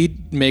 So we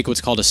make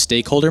what's called a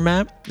stakeholder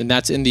map, and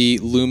that's in the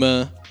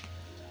Luma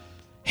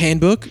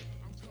handbook.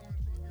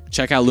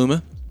 Check out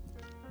Luma.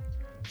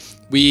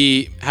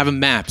 We have a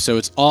map, so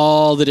it's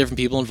all the different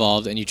people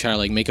involved, and you try to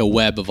like make a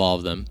web of all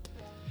of them.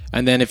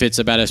 And then if it's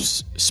about a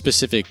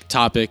specific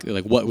topic,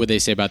 like what would they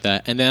say about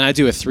that? And then I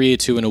do a 3, a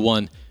 2, and a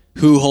 1.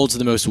 Who holds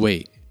the most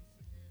weight?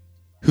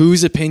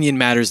 Whose opinion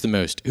matters the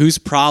most? Whose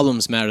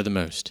problems matter the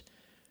most?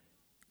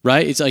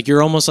 Right? It's like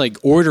you're almost like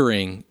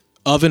ordering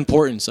of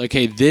importance.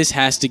 Okay, this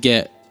has to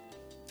get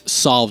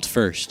solved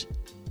first.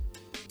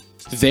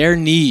 Their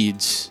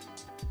needs,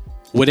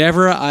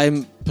 whatever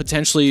I'm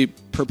potentially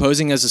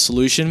proposing as a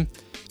solution,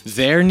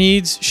 their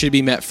needs should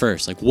be met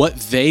first. Like what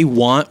they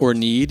want or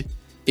need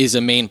is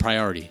a main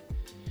priority.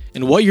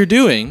 And what you're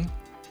doing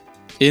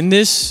in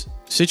this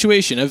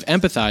situation of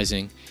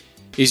empathizing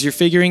is you're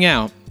figuring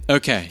out,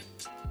 okay,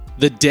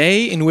 the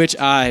day in which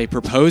I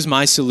propose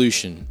my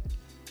solution,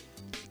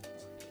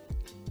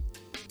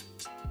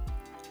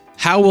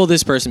 how will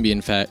this person be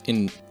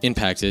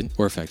impacted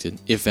or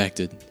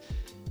affected?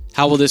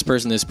 How will this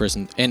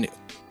person, and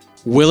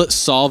will it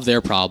solve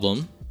their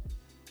problem?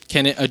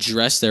 Can it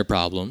address their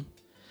problem?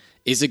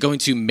 Is it going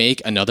to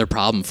make another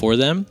problem for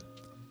them?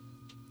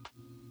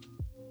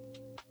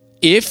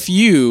 If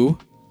you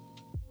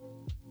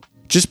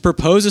just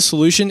propose a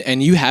solution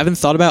and you haven't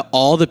thought about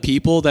all the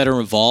people that are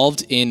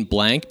involved in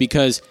blank,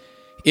 because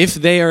if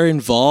they are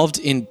involved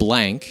in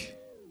blank,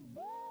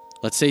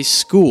 let's say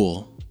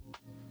school,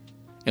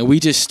 and we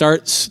just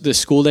start the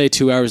school day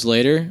 2 hours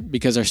later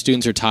because our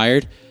students are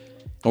tired,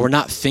 and we're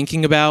not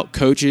thinking about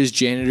coaches,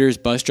 janitors,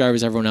 bus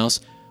drivers, everyone else,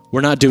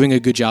 we're not doing a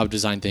good job of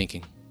design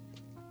thinking.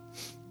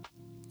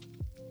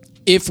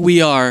 If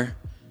we are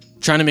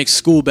trying to make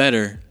school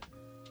better,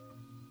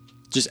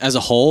 just as a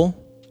whole,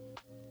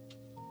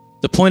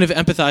 the point of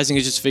empathizing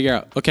is just to figure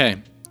out,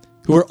 okay,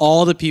 who are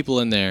all the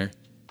people in there?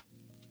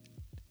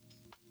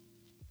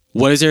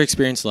 What is their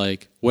experience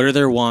like? What are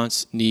their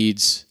wants,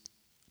 needs,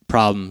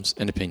 problems,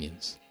 and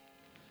opinions?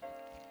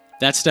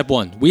 That's step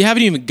 1. We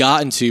haven't even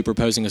gotten to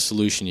proposing a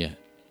solution yet.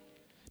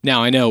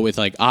 Now, I know with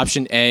like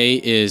option A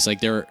is like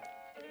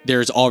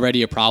there's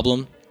already a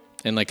problem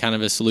and like kind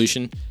of a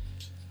solution.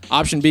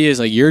 Option B is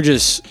like you're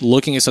just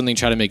looking at something,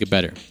 trying to make it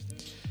better.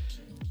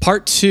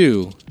 Part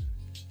 2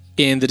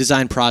 in the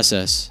design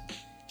process.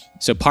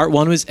 So part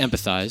 1 was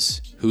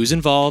empathize. Who's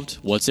involved?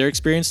 What's their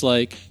experience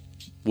like?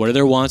 What are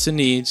their wants and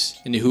needs?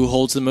 And who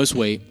holds the most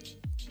weight?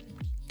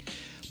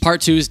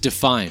 Part 2 is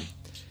define.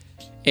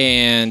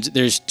 And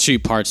there's 2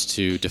 parts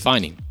to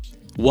defining.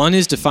 1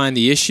 is define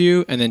the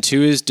issue, and then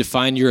 2 is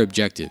define your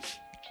objective.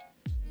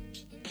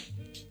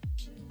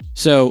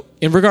 So,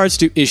 in regards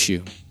to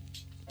issue,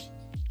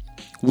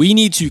 we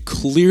need to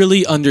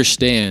clearly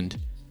understand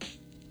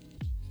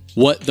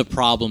what the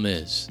problem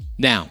is.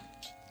 Now,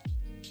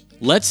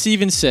 let's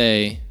even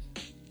say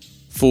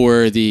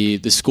for the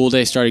school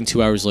day starting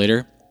 2 hours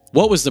later,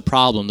 what was the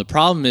problem? The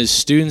problem is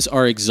students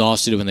are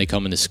exhausted when they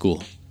come into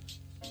school.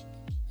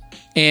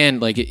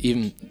 And like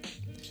even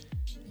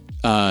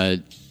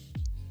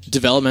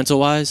developmental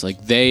wise, like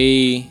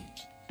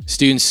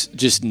students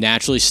just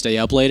naturally stay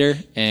up later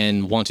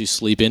and want to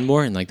sleep in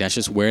more, and like that's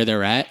just where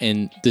they're at.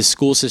 And the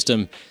school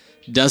system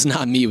does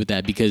not meet with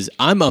that, because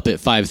I'm up at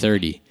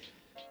 5:30,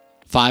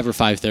 5 or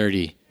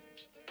 5:30,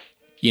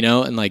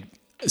 and like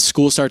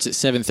school starts at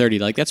 7:30.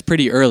 Like that's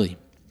pretty early.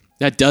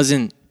 That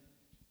doesn't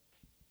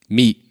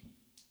meet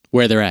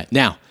where they're at.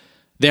 Now,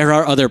 there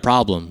are other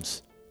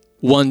problems.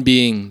 One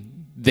being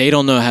they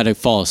don't know how to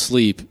fall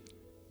asleep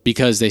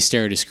because they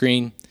stare at a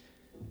screen,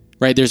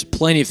 right? There's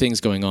plenty of things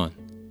going on.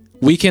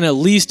 We can at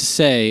least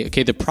say,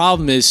 okay, the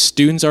problem is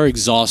students are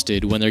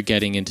exhausted when they're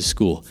getting into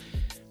school.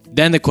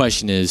 Then the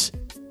question is,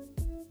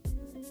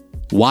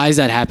 why is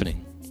that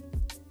happening?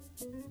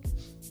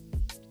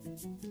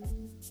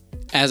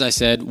 As I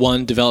said,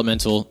 1,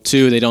 developmental.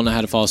 2, they don't know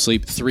how to fall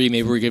asleep. 3,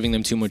 maybe we're giving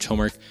them too much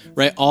homework,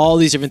 right? All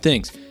these different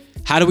things.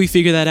 How do we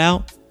figure that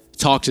out?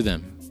 Talk to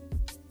them.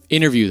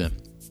 Interview them.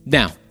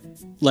 Now,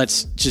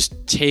 let's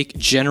just take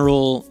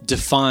general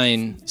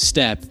define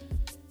step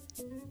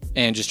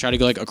and just try to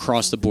go like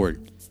across the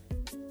board.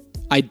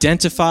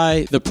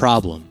 Identify the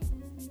problem.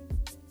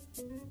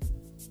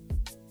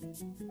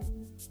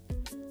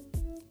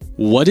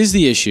 What is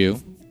the issue?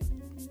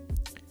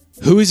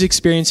 Who is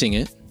experiencing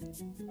it?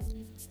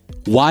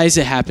 Why is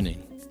it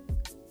happening?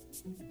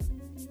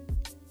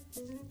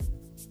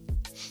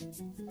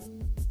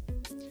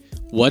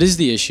 What is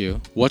the issue?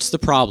 What's the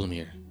problem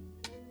here?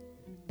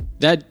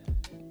 That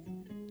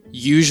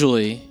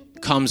usually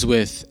comes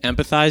with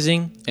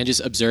empathizing and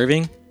just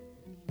observing.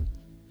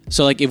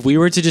 So like if we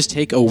were to just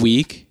take a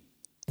week,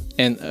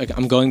 and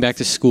I'm going back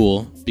to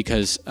school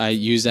because I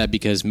use that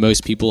because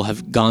most people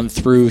have gone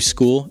through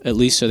school, at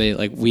least, so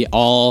we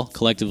all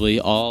collectively,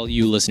 all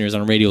you listeners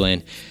on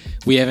Radioland,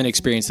 we have an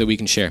experience that we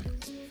can share.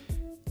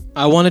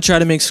 I want to try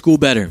to make school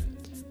better.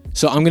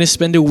 So I'm going to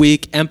spend a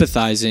week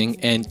empathizing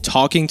and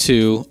talking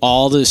to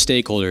all the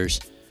stakeholders.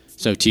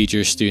 So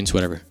teachers, students,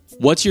 whatever.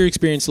 What's your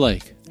experience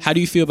like? How do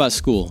you feel about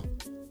school?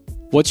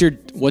 What's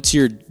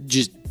your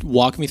just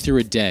walk me through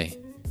a day.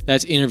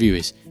 That's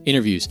interviews.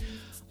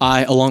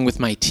 I, along with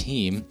my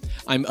team,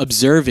 I'm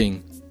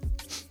observing.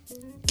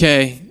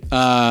 Okay,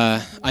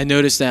 I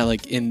noticed that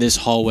like in this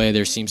hallway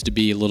there seems to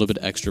be a little bit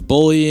extra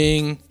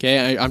bullying.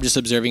 Okay, I'm just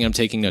observing. I'm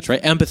taking notes.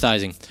 Right,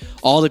 empathizing.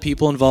 All the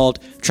people involved,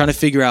 trying to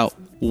figure out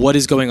what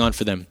is going on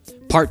for them.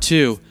 Part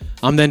 2,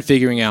 I'm then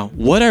figuring out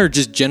what are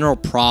just general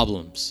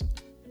problems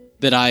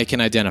that I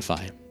can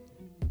identify.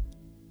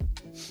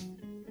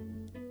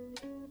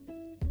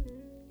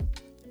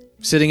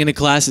 Sitting in a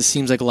class, it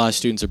seems like a lot of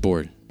students are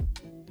bored.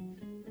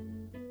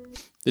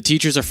 The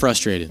teachers are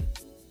frustrated.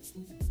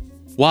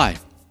 Why?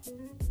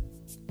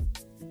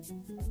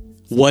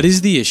 What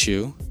is the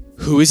issue?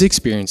 Who is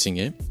experiencing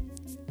it?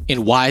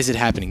 And why is it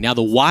happening? Now,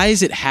 the why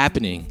is it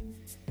happening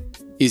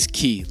is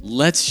key.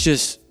 Let's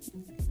just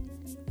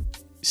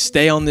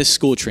stay on this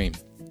school train.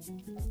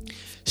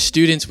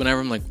 Students, whenever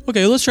I'm like,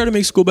 okay, let's try to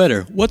make school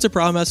better. What's the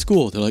problem at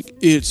school? They're like,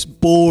 it's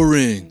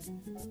boring.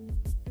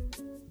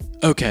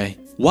 Okay,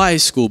 why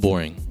is school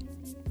boring?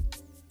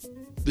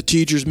 The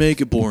teachers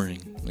make it boring.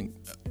 Like,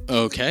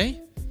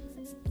 okay.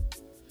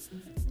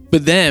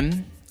 But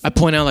then I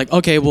point out like,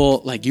 okay,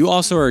 well, like you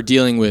also are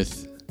dealing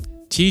with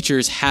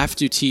teachers have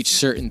to teach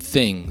certain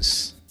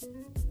things.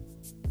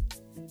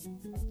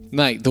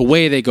 Like the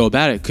way they go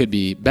about it could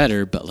be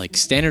better, but like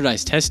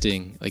standardized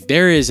testing, like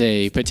there is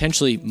a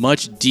potentially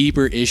much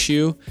deeper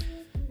issue,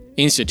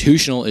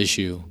 institutional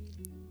issue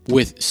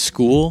with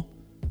school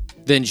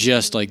than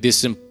just like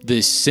this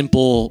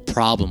simple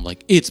problem.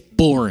 Like it's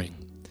boring,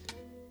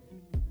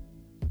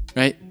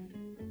 right?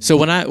 So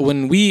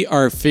when we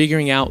are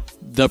figuring out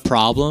the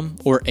problem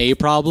or a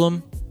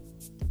problem,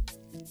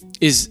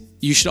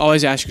 you should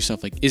always ask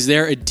yourself like, is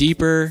there a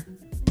deeper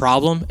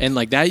problem? And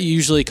like that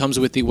usually comes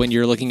with when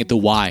you're looking at the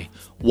why.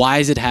 Why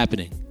is it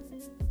happening?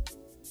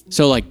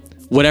 So like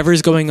whatever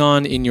is going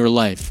on in your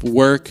life,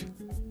 work,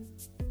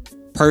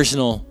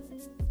 personal,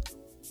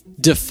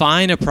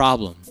 define a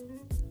problem.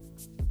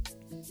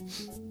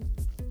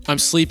 I'm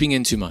sleeping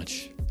in too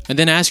much. And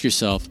then ask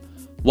yourself,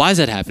 why is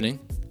that happening?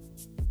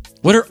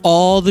 What are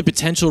all the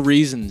potential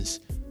reasons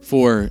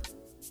for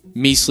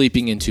me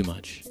sleeping in too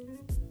much?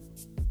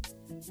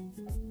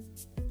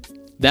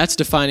 That's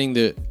defining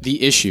the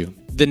issue.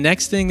 The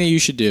next thing that you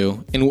should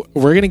do, and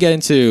we're going to get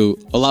into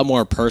a lot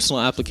more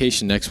personal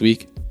application next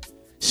week.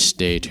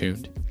 Stay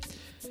tuned.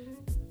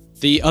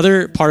 The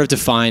other part of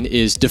define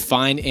is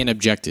define an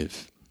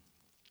objective.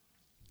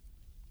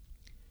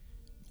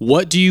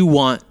 What do you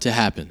want to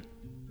happen?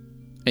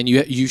 And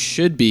you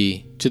should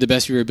be, to the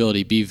best of your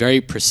ability, be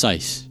very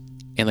precise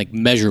and like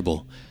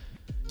measurable.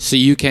 So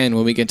you can,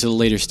 when we get to the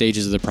later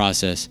stages of the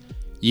process,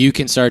 you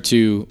can start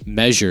to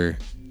measure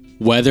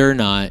whether or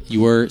not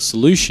your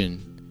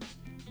solution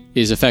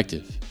is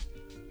effective.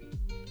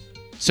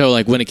 So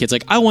like when a kid's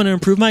like, I want to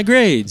improve my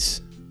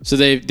grades. So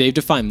they've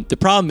defined, the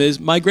problem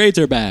is my grades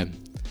are bad.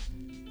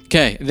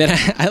 Okay, then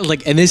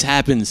and this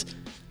happens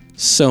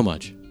so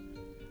much.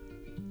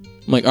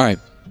 I'm like, all right,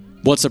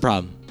 what's the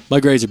problem? My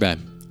grades are bad.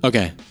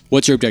 Okay,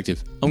 what's your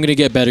objective? I'm going to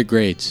get better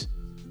grades.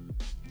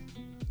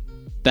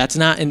 That's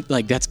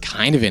that's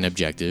kind of an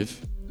objective.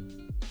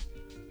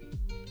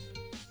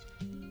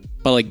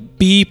 But like,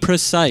 be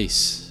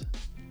precise.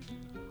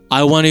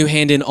 I want to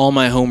hand in all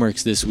my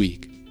homeworks this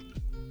week.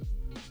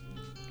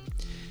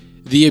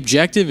 The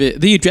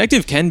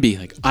objective can be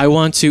like, I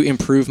want to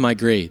improve my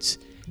grades.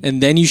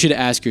 And then you should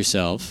ask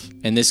yourself,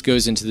 and this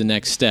goes into the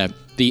next step,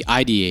 the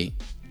ideate.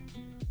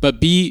 But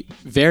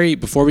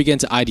before we get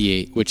into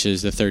ideate, which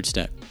is the third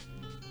step,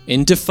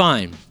 and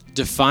define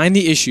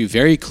the issue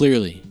very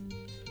clearly.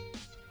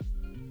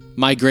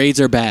 My grades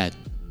are bad.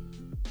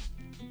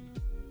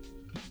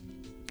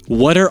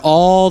 What are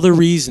all the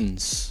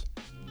reasons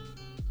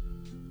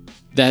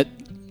that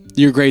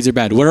your grades are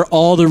bad? What are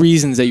all the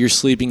reasons that you're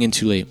sleeping in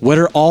too late? What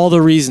are all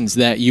the reasons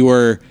that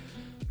your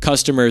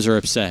customers are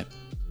upset?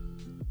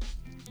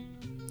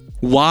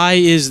 Why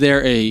is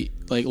there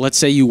let's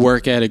say you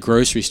work at a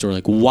grocery store,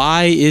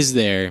 why is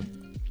there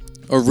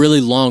a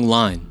really long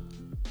line?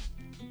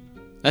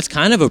 That's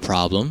kind of a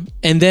problem.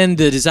 And then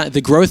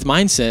the growth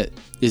mindset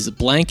is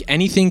blank,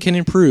 anything can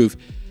improve.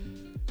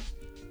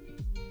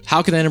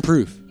 How can that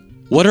improve?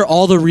 What are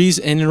all the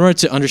reasons? And in order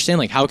to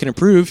understand how it can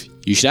improve,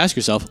 you should ask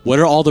yourself, what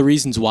are all the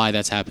reasons why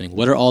that's happening?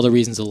 What are all the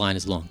reasons the line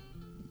is long?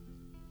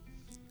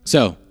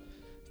 So,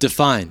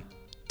 define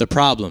the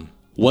problem.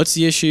 What's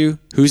the issue?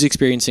 Who's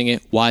experiencing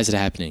it? Why is it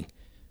happening?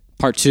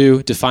 Part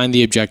 2, define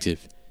the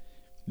objective.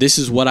 This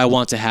is what I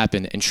want to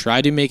happen, and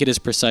try to make it as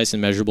precise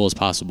and measurable as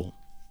possible.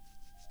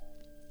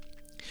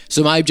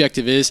 So my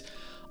objective is,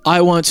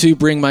 I want to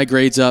bring my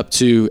grades up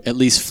to at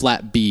least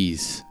flat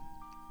Bs.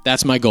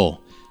 That's my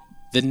goal.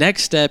 The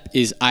next step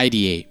is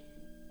ideate,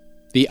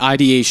 the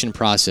ideation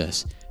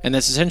process. And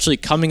that's essentially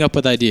coming up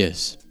with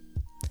ideas.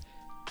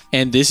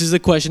 And this is the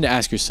question to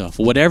ask yourself.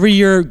 Whatever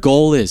your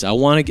goal is, I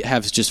want to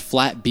have just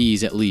flat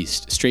Bs at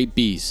least, straight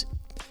Bs.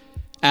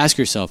 Ask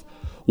yourself,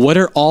 what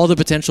are all the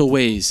potential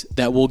ways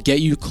that will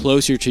get you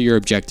closer to your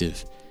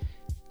objective?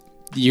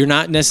 You're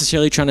not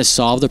necessarily trying to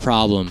solve the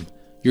problem.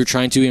 You're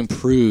trying to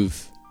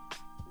improve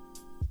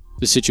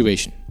the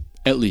situation,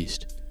 at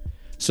least.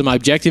 So my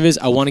objective is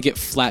I want to get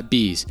flat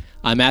Bs.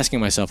 I'm asking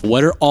myself,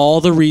 what are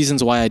all the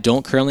reasons why I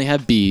don't currently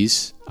have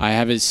Bs? I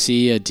have a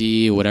C, a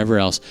D, whatever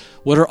else.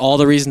 What are all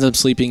the reasons I'm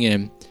sleeping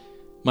in?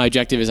 My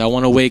objective is I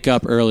want to wake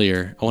up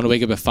earlier. I want to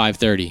wake up at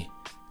 5:30.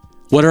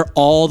 What are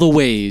all the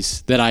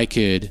ways that I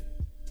could,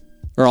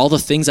 or all the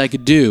things I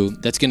could do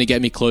that's going to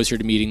get me closer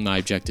to meeting my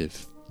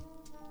objective?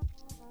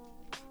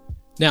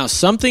 Now,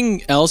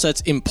 something else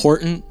that's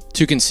important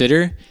to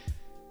consider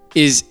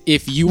is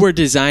if you were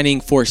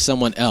designing for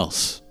someone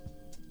else.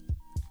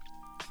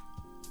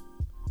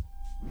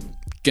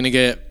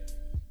 Gonna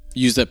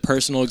use that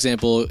personal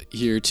example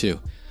here too.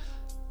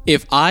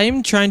 If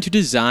I'm trying to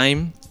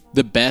design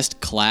the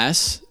best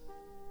class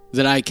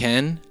that I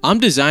can, I'm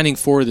designing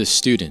for the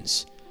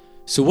students.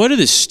 So what do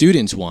the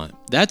students want?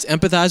 That's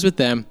empathize with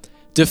them,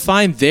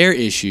 define their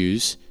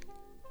issues.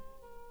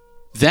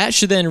 That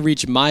should then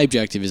reach my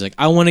objective is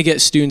I want to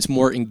get students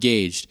more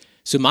engaged.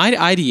 So my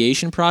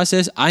ideation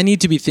process, I need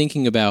to be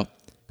thinking about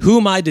who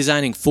am I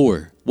designing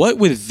for? What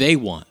would they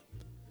want?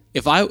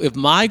 If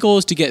my goal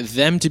is to get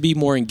them to be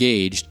more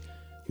engaged,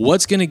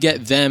 what's going to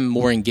get them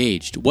more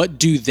engaged? What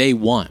do they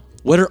want?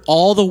 What are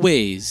all the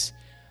ways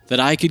that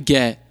I could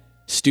get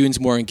students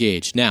more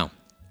engaged? Now,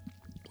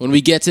 when we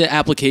get to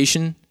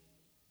application,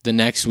 the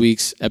next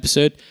week's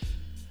episode,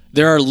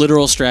 there are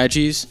literal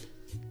strategies,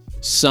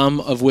 some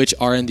of which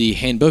are in the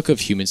Handbook of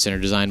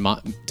Human-Centered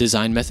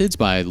Design Methods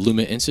by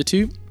Luma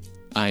Institute.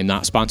 I am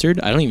not sponsored.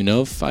 I don't even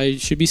know if I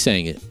should be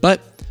saying it, but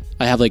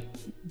I have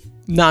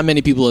not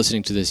many people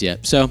listening to this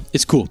yet, so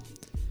it's cool.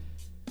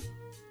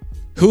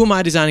 Who am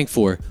I designing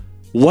for?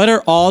 What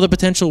are all the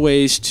potential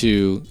ways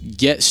to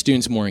get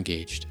students more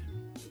engaged?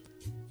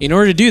 In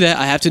order to do that,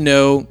 I have to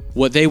know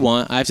what they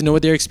want. I have to know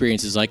what their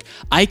experience is like.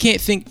 I can't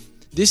think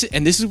this,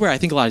 and this is where I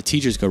think a lot of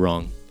teachers go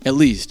wrong, at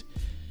least.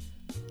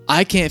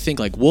 I can't think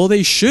well,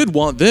 they should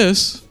want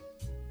this.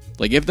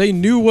 If they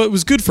knew what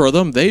was good for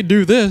them, they'd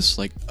do this.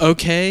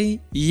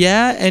 Okay,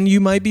 yeah, and you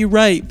might be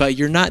right, but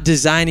you're not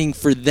designing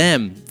for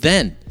them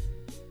then.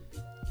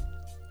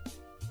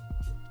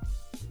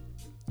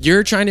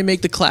 You're trying to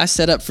make the class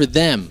set up for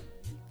them.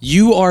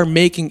 You are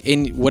making,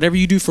 in whatever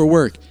you do for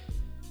work,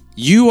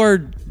 you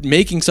are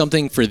making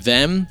something for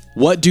them.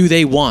 What do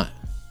they want?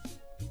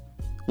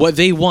 What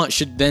they want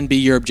should then be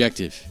your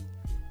objective.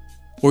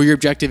 Or your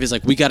objective is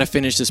we got to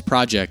finish this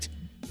project.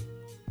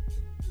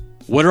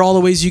 What are all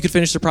the ways you could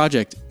finish the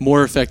project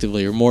more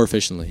effectively or more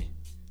efficiently?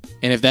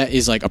 And if that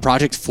is like a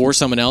project for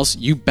someone else,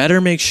 you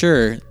better make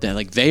sure that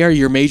like they are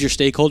your major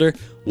stakeholder.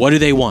 What do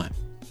they want?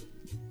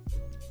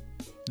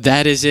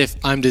 That is if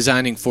I'm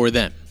designing for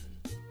them.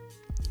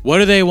 What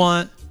do they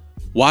want?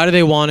 Why do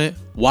they want it?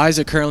 Why is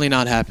it currently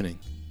not happening?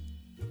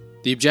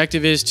 The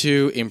objective is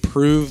to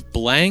improve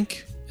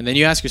blank. And then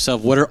you ask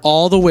yourself, what are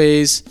all the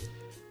ways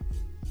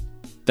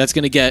that's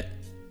going to get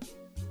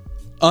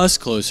us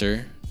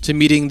closer to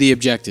meeting the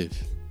objective?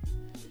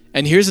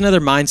 And here's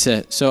another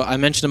mindset. So I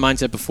mentioned a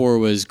mindset before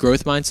was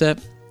growth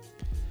mindset.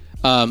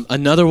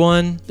 Another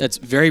one that's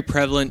very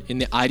prevalent in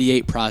the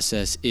ideate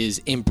process is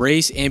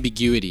embrace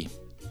ambiguity.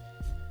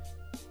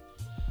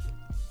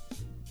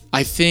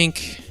 I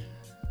think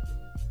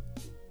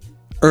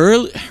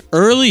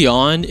early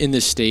on in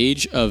the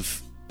stage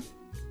of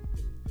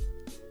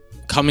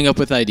coming up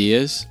with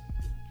ideas,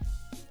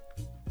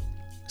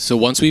 so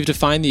once we've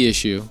defined the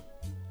issue,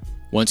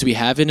 once we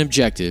have an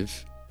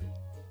objective,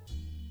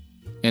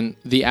 and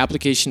the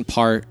application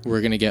part, we're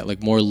going to get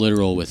like more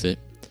literal with it.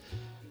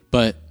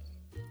 But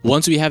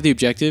once we have the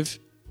objective,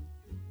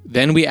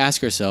 then we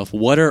ask ourselves,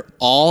 what are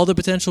all the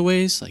potential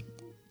ways? Like,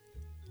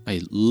 I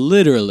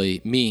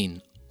literally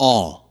mean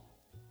all.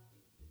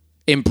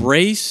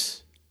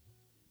 Embrace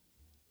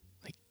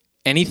like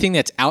anything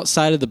that's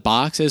outside of the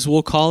box, as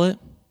we'll call it,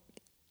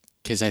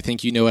 because I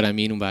think you know what I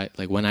mean by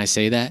like when I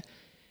say that.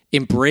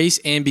 Embrace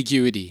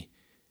ambiguity.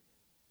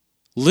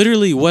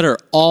 Literally, what are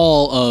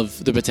all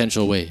of the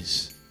potential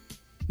ways?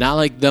 Not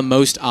like the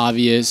most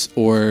obvious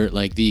or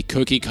like the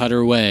cookie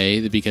cutter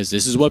way, because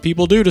this is what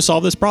people do to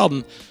solve this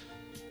problem.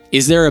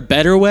 Is there a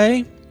better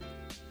way?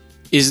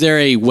 Is there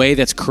a way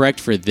that's correct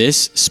for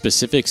this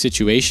specific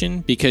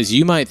situation? Because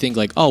you might think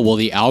like, oh, well,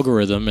 the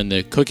algorithm and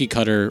the cookie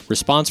cutter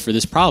response for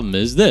this problem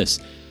is this.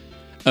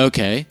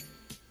 Okay,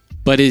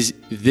 but is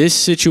this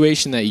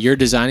situation that you're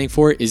designing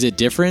for, is it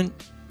different?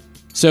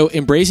 So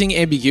embracing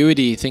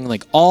ambiguity, thinking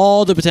like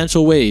all the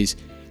potential ways,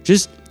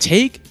 just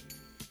take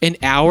an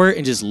hour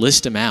and just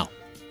list them out.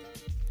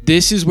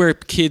 This is where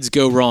kids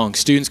go wrong,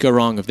 students go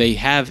wrong. If they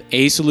have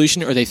a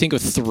solution or they think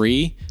of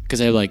three, because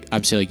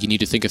I'm saying like you need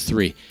to think of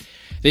three.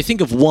 They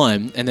think of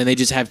one and then they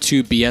just have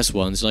two BS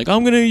ones. Like, oh,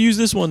 I'm going to use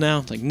this one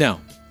now. Like,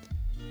 no.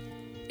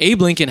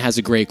 Abe Lincoln has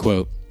a great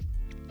quote.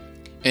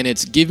 And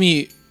it's, give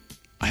me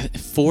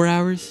 4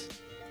 hours?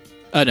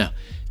 Oh, no.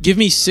 Give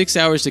me 6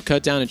 hours to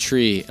cut down a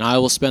tree, and I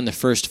will spend the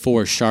first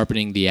 4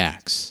 sharpening the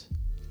axe.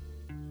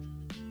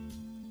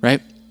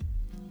 Right?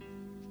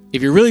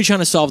 If you're really trying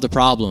to solve the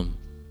problem,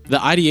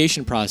 the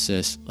ideation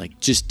process, like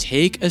just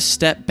take a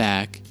step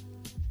back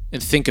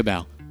and think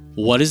about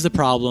what is the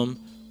problem?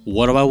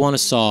 What do I want to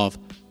solve?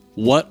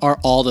 What are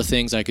all the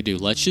things I could do?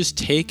 Let's just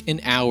take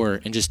an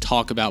hour and just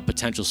talk about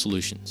potential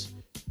solutions.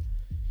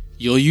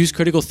 You'll use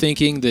critical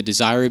thinking, the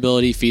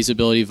desirability,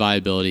 feasibility,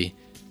 viability.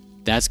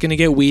 That's going to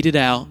get weeded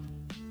out.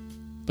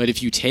 But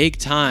if you take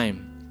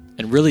time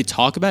and really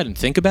talk about it and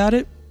think about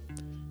it,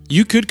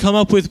 you could come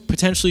up with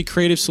potentially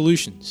creative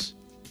solutions.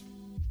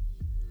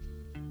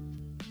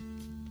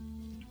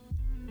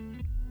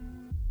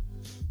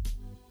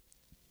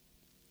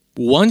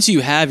 Once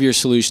you have your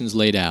solutions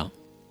laid out,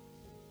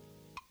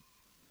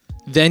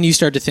 then you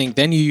start to think,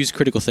 then you use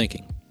critical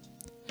thinking.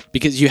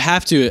 Because you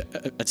have to,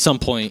 at some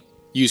point,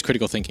 use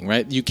critical thinking,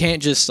 right? You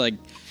can't just like,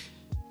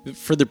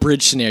 for the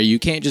bridge scenario, you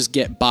can't just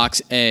get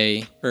box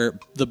A or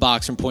the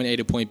box from point A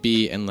to point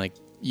B and like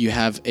you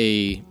have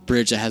a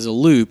bridge that has a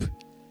loop.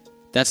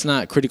 That's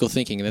not critical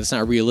thinking and that's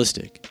not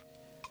realistic.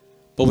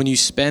 But when you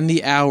spend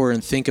the hour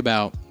and think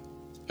about,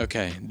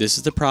 okay, this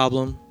is the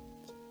problem.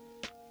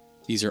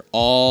 These are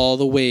all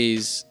the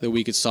ways that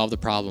we could solve the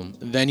problem.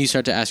 Then you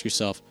start to ask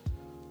yourself,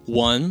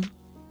 one,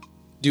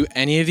 do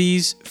any of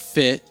these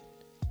fit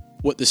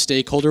what the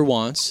stakeholder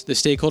wants? The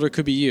stakeholder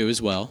could be you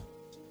as well.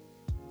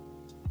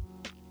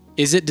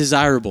 Is it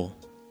desirable?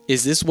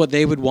 Is this what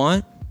they would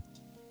want?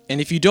 And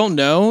if you don't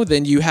know,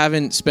 then you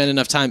haven't spent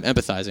enough time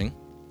empathizing.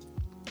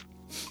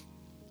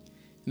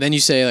 Then you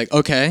say like,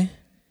 okay,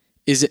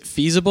 is it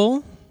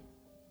feasible?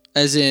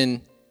 As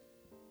in,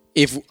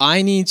 if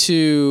I need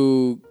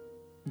to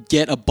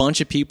get a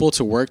bunch of people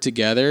to work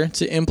together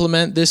to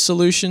implement this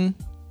solution,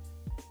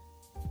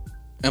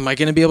 am I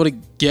going to be able to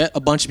get a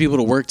bunch of people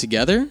to work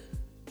together?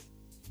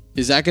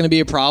 Is that going to be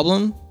a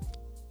problem?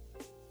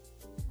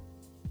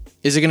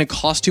 Is it going to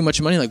cost too much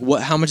money? Like,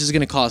 what? How much is it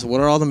going to cost? What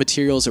are all the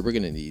materials that we're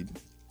going to need?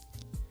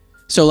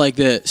 So, like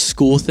the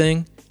school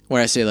thing,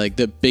 where I say like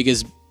the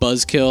biggest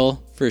buzzkill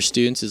for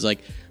students is like,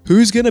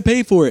 who's going to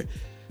pay for it?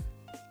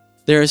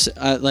 There's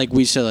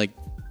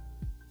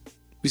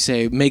we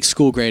say make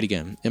school great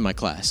again in my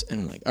class,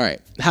 and I'm like, all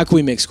right, how can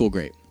we make school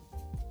great?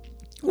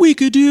 We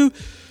could do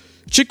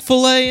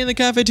Chick-fil-A in the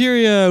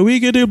cafeteria.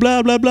 We could do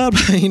blah, blah, blah,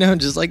 blah,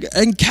 just like,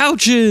 and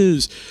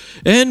couches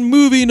and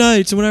movie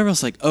nights and whatever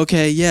else. Like,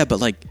 okay, yeah,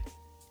 but like,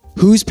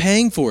 who's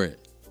paying for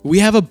it? We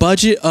have a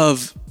budget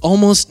of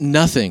almost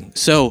nothing.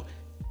 So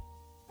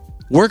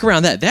work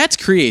around that. That's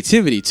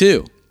creativity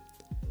too.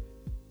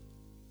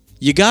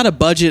 You got a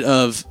budget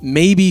of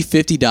maybe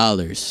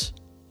 $50.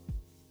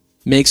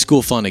 Make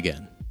school fun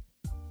again.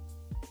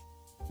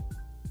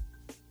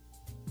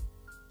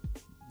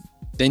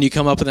 Then you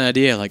come up with an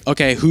idea like,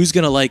 okay, who's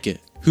going to like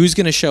it? Who's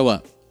going to show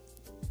up?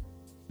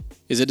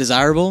 Is it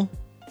desirable?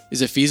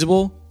 Is it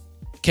feasible?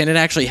 Can it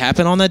actually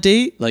happen on that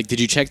date? Like, did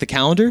you check the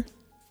calendar?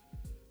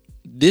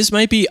 This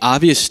might be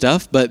obvious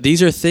stuff, but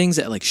these are things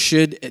that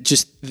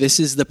this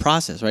is the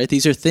process, right?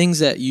 These are things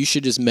that you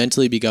should just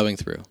mentally be going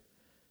through.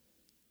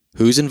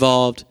 Who's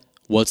involved?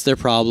 What's their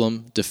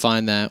problem?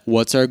 Define that.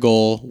 What's our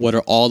goal? What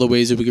are all the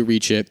ways that we could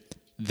reach it?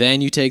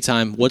 Then you take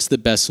time. What's the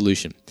best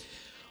solution?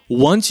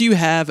 Once you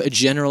have a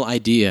general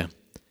idea,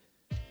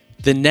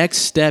 the next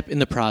step in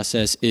the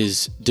process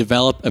is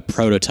develop a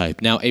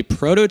prototype. Now, a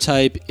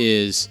prototype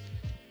is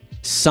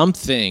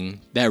something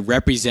that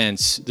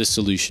represents the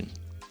solution.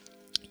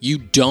 You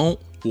don't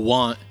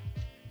want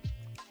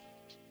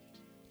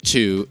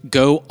to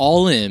go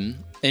all in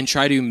and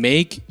try to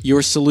make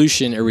your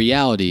solution a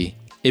reality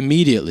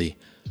immediately.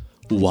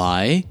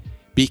 Why?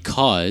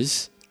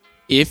 Because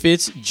if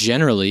it's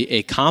generally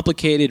a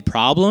complicated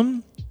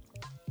problem,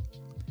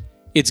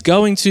 it's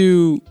going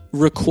to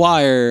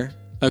require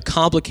a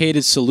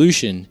complicated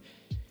solution.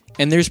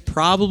 And there's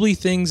probably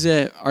things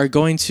that are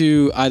going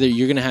to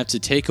you're going to have to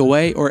take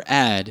away or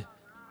add.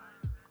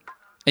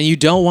 And you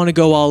don't want to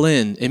go all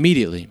in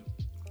immediately.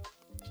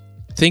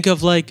 Think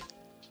of a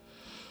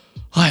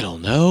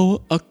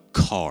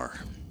car.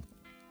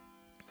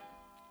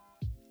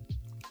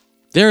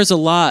 There's a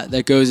lot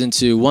that goes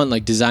into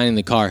designing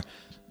the car.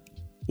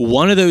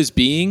 One of those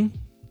being,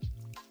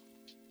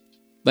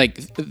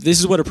 this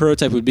is what a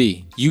prototype would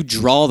be. You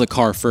draw the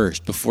car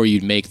first before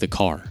you make the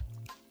car.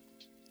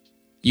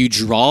 You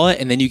draw it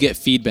and then you get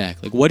feedback.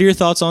 What are your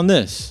thoughts on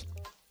this?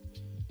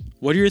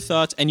 What are your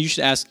thoughts? And you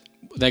should ask,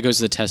 that goes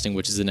to the testing,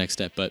 which is the next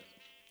step. But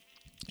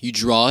you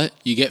draw it,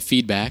 you get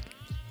feedback.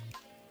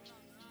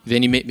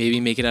 Then you maybe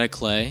make it out of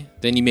clay.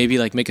 Then you maybe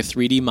make a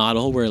 3D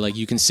model where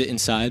you can sit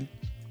inside.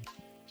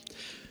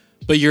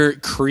 But you're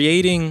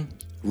creating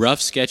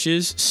rough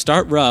sketches.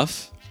 Start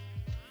rough.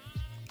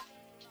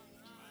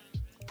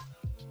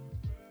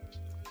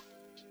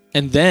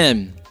 And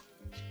then,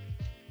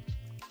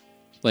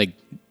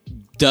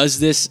 does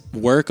this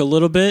work a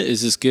little bit?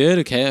 Is this good?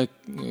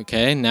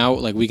 Okay. Now,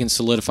 we can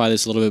solidify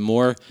this a little bit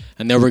more,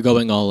 and then we're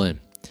going all in.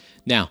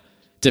 Now,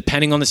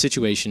 depending on the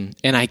situation,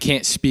 and I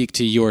can't speak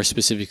to your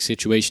specific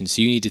situation,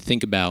 so you need to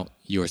think about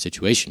your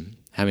situation.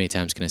 How many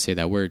times can I say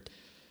that word?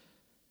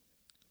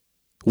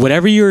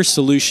 Whatever your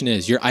solution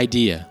is, your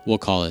idea, we'll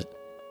call it,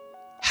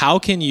 how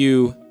can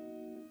you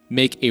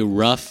make a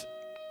rough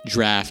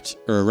draft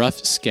or a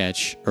rough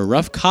sketch or a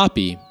rough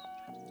copy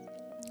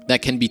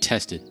that can be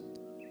tested?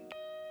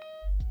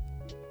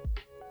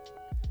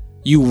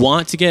 You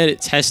want to get it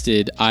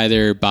tested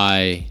either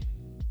by,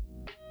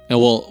 and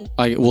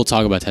we'll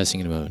talk about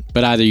testing in a moment,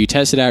 but either you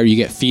test it out or you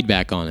get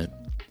feedback on it.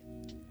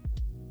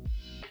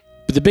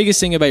 But the biggest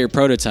thing about your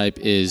prototype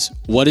is,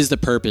 what is the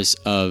purpose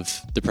of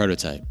the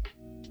prototype?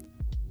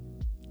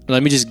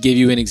 Let me just give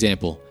you an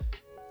example.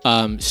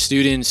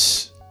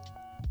 Students,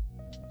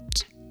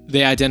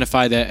 they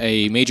identify that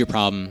a major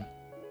problem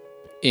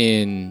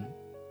in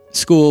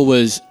school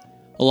was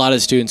a lot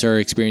of students are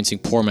experiencing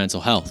poor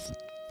mental health,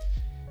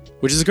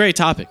 which is a great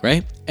topic,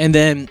 right? And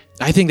then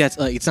I think that's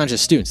it's not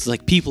just students,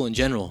 it's people in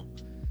general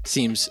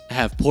seems to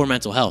have poor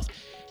mental health.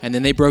 And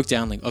then they broke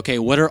down okay,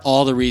 what are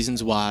all the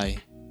reasons why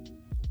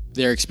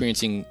they're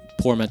experiencing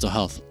poor mental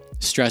health?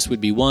 Stress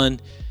would be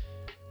one,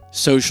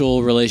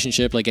 social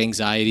relationship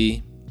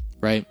anxiety,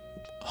 right?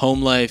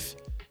 Home life,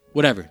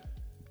 whatever.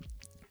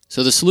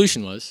 So the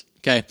solution was,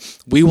 okay,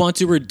 we want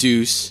to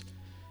reduce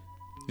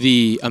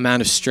the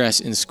amount of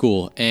stress in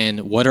school. And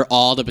what are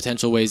all the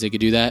potential ways they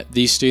could do that?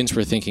 These students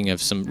were thinking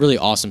of some really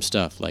awesome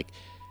stuff,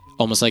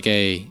 almost like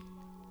a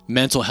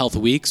mental health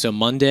week. So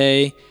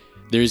Monday,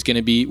 we're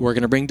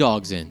going to bring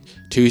dogs in.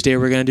 Tuesday,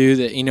 we're going to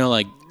do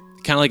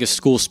kind of like a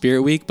school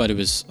spirit week, but it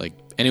was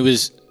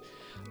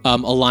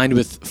aligned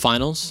with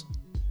finals,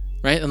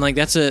 right? And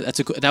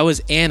that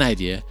was an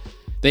idea.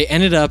 They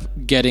ended up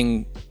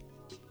getting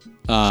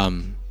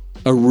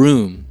a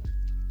room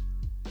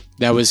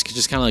that was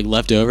just kind of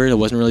left over, that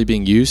wasn't really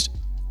being used.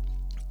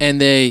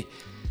 And they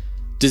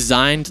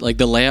designed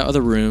the layout of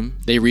the room.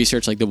 They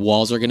researched the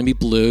walls are going to be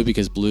blue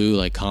because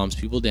blue calms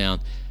people down.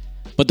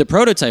 But the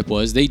prototype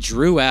was they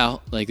drew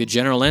out the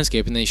general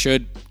landscape and they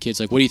showed kids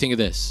what do you think of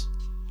this?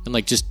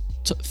 And just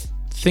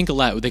think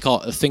aloud. They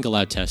call it a think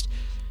aloud test.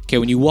 Okay,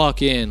 when you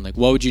walk in,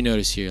 what would you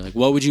notice here?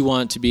 What would you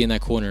want to be in that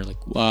corner?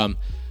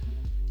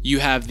 You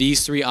have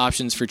these 3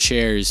 options for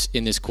chairs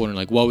in this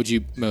corner. What would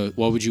you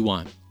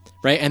want?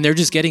 Right? And they're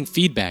just getting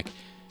feedback.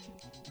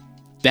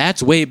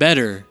 That's way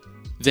better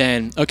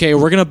than, okay,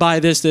 we're going to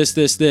buy this,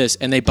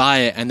 and they buy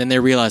it, and then they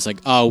realize,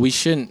 oh, we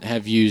shouldn't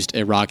have used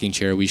a rocking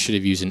chair. We should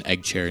have used an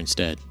egg chair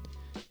instead.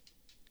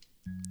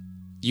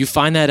 You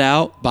find that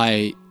out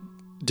by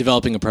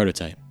developing a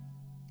prototype.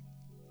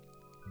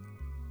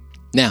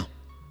 Now,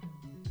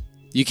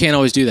 you can't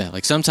always do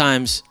that.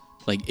 Sometimes,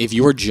 if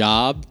your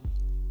job,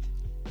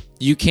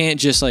 you can't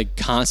just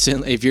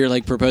constantly, if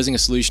you're proposing a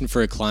solution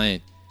for a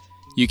client,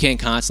 You can't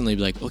constantly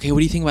be like, okay, what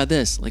do you think about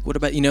this? Like, what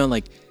about,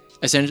 like,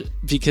 essentially,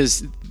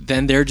 because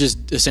then they're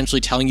just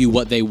essentially telling you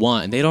what they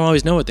want, and they don't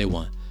always know what they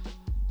want.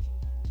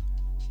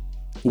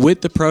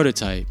 With the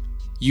prototype,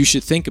 you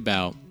should think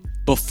about,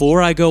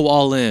 before I go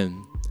all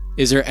in,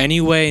 is there any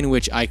way in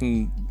which I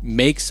can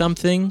make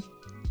something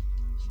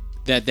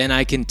that then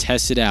I can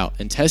test it out?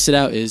 And test it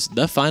out is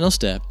the final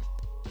step.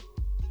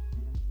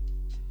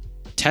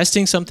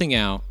 Testing something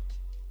out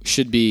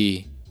should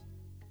be,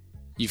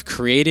 you've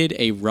created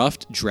a rough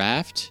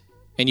draft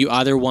and you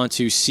either want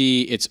to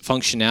see its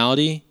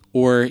functionality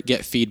or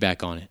get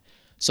feedback on it.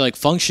 So like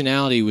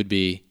functionality would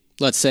be,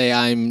 let's say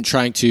I'm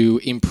trying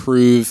to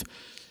improve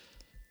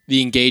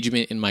the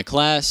engagement in my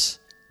class.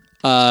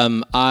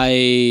 I'm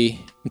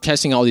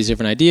testing all these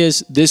different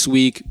ideas. This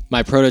week,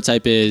 my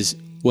prototype is,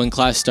 when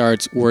class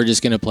starts, we're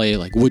just going to play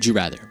like Would You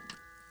Rather,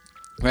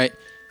 right?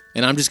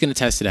 And I'm just going to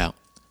test it out.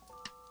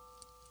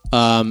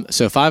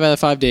 So 5 out of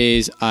 5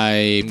 days,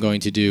 I'm going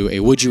to do a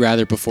Would You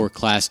Rather before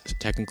class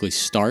technically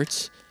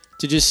starts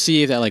to just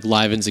see if that like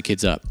livens the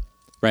kids up,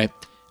 right?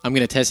 I'm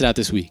going to test it out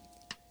this week.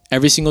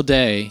 Every single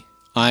day,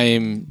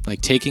 I'm like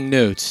taking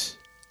notes.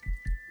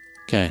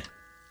 Okay.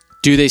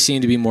 Do they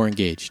seem to be more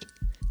engaged?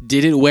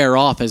 Did it wear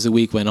off as the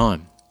week went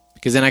on?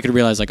 Because then I could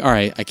realize like, all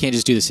right, I can't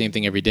just do the same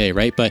thing every day,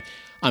 right? But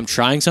I'm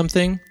trying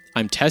something.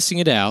 I'm testing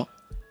it out.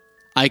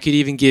 I could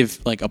even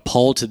give like a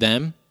poll to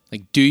them.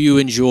 Like, do you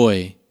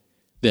enjoy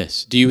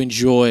this? Do you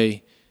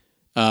enjoy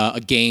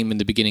a game in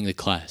the beginning of the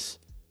class?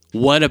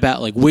 What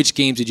about, like, which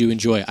games did you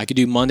enjoy? I could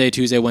do Monday,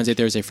 Tuesday, Wednesday,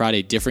 Thursday,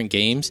 Friday, different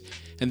games.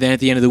 And then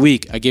at the end of the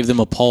week, I give them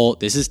a poll.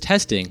 This is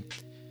testing.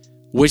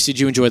 Which did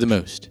you enjoy the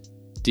most?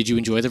 Did you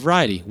enjoy the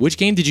variety? Which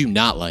game did you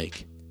not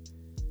like?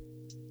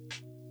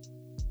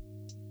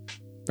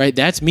 Right?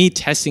 That's me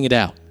testing it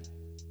out.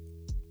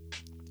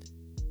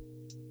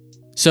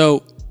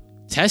 So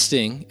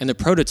testing and the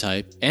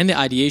prototype and the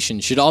ideation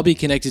should all be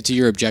connected to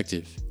your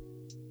objective.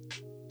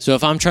 So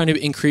if I'm trying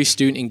to increase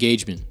student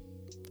engagement,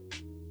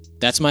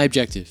 that's my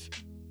objective.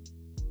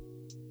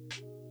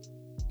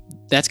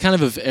 That's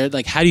kind of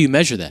like, how do you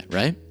measure that,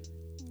 right?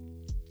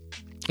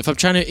 If I'm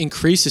trying to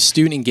increase the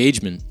student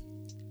engagement,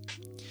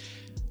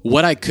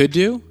 what I could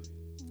do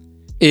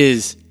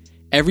is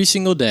every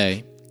single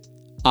day,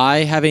 I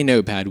have a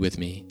notepad with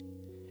me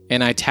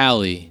and I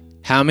tally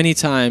how many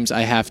times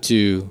I have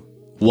to,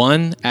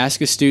 1,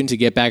 ask a student to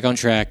get back on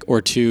track,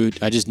 or 2,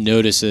 I just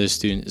notice that a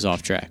student is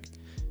off track.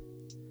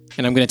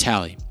 And I'm going to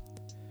tally.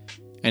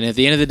 And at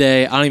the end of the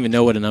day, I don't even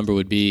know what a number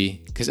would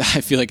be because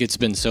I feel like it's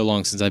been so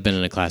long since I've been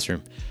in a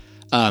classroom.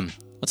 Let's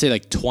say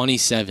like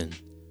 27.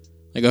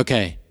 Like,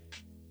 okay,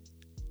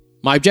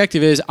 my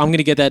objective is I'm going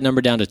to get that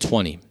number down to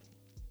 20.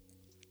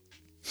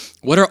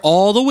 What are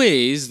all the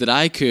ways that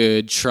I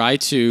could try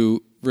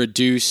to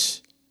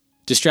reduce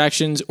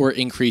distractions or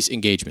increase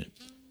engagement?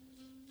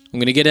 I'm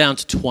going to get it down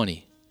to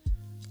 20.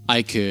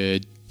 I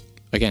could,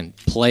 again,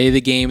 play the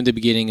game at the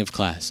beginning of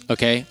class.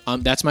 Okay,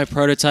 that's my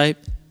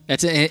prototype.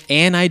 That's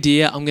an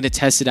idea. I'm going to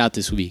test it out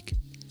this week.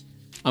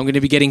 I'm going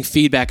to be getting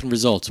feedback and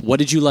results. What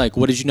did you like?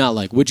 What did you not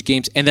like? Which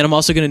games? And then I'm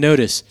also going to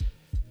notice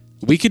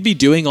we could be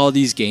doing all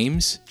these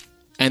games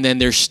and then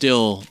they're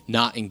still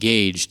not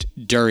engaged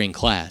during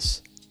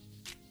class.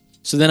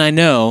 So then I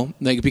know,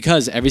 like,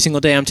 because every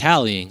single day I'm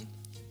tallying,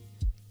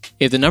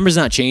 if the number's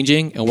not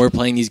changing and we're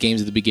playing these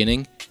games at the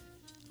beginning,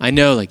 I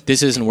know, like,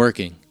 this isn't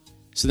working.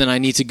 So then I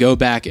need to go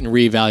back and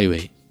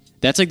reevaluate.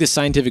 That's like the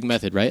scientific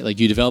method, right? Like,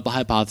 you develop a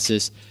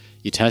hypothesis,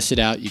 you test it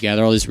out, you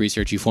gather all this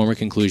research, you form a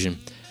conclusion.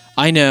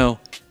 I know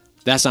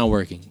that's not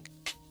working.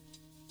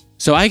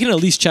 So I can at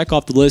least check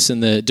off the list in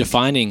the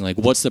defining, like,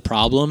 what's the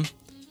problem?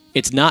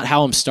 It's not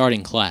how I'm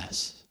starting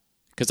class,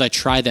 because I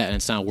tried that and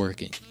it's not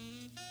working.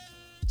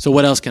 So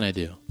what else can I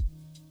do?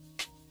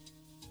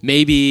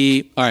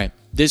 Maybe, all right,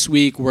 this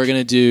week we're going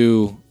to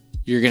do,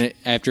 you're going to,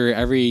 after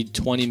every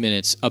 20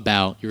 minutes you're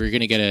going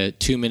to get a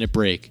 2-minute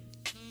break.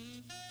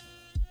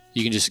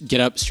 You can just get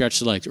up, stretch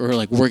the legs, or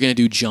like, we're going to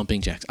do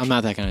jumping jacks. I'm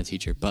not that kind of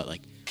teacher, but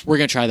like, we're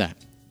going to try that.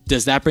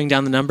 Does that bring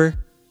down the number?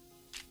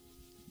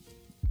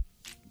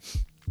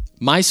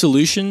 My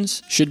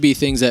solutions should be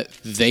things that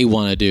they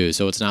want to do.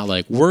 So it's not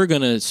like, we're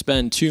going to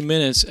spend 2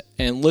 minutes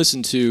and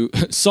listen to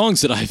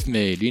songs that I've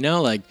made,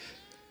 like,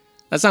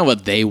 that's not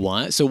what they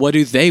want. So what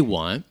do they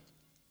want?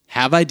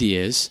 Have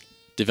ideas,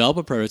 develop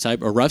a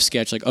prototype, a rough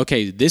sketch. Like,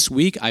 okay, this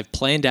week I've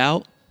planned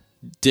out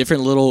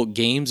different little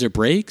games or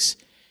breaks.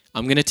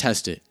 I'm going to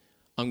test it.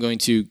 I'm going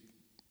to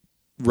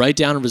write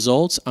down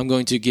results. I'm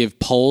going to give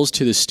polls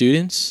to the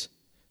students.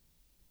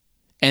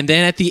 And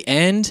then at the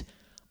end,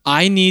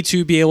 I need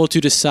to be able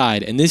to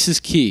decide, and this is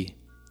key.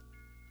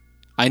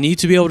 I need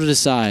to be able to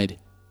decide,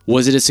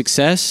 was it a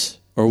success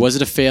or was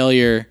it a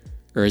failure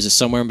or is it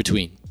somewhere in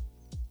between?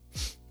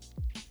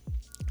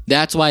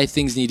 That's why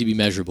things need to be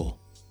measurable.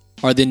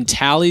 Are the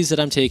tallies that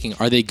I'm taking,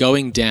 are they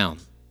going down?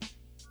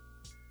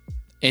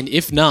 And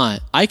if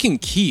not, I can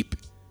keep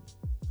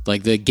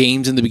like the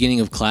games in the beginning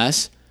of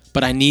class,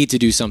 but I need to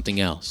do something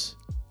else.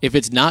 If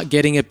it's not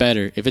getting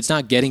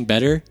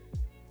better,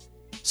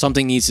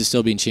 something needs to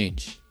still be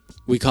changed.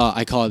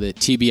 I call it the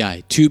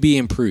TBI, to be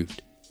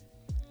improved.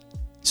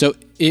 So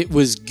it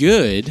was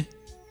good,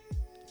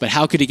 but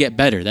how could it get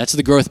better? That's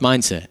the growth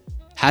mindset.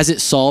 Has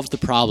it solved the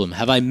problem?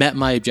 Have I met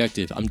my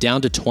objective? I'm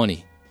down to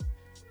 20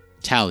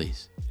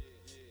 tallies.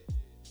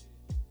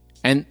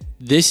 And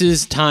this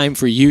is time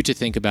for you to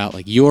think about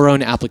like your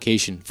own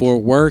application for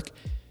work.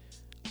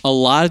 A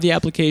lot of the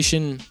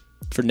application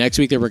for next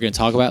week that we're going to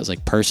talk about is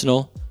like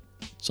personal.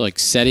 So like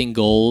setting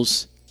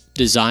goals,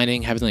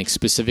 designing, having like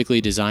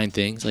specifically designed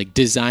things, like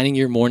designing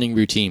your morning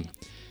routine,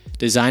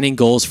 designing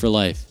goals for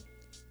life,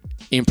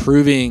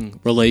 improving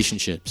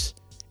relationships.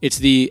 It's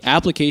the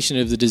application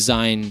of the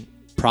design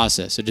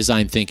process, of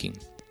design thinking.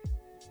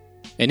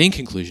 And in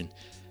conclusion,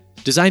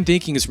 design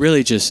thinking is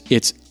really just,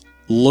 it's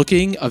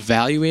looking,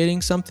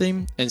 evaluating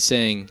something and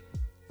saying,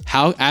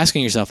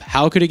 asking yourself,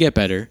 how could it get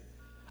better?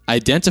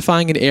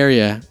 Identifying an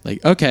area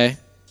like, okay,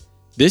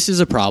 this is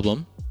a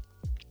problem.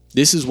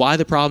 This is why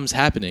the problem's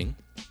happening.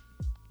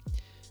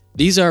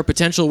 These are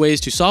potential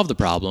ways to solve the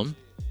problem.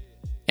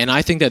 And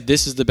I think that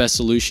this is the best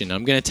solution.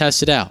 I'm going to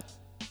test it out.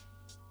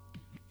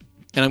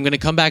 And I'm going to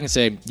come back and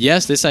say,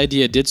 yes, this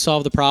idea did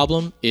solve the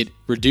problem. It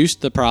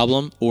reduced the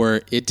problem,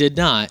 or it did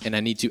not, and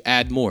I need to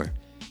add more.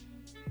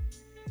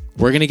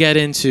 We're going to get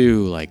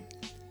into like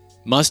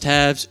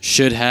must-haves,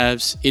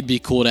 should-haves, it'd be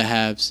cool to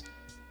haves,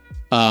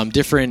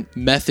 different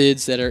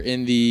methods that are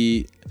in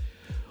the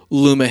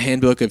Luma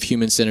Handbook of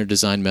Human-Centered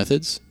Design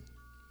Methods.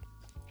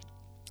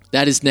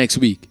 That is next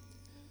week.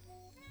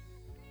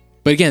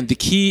 But again, the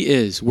key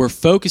is we're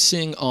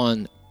focusing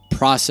on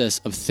process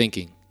of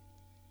thinking.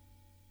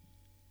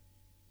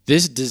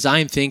 This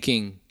design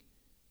thinking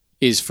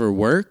is for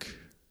work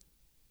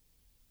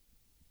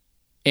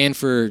and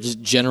for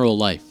just general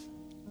life.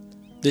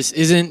 This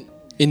isn't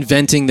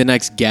inventing the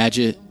next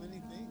gadget.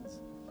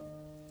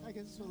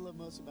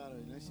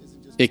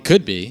 It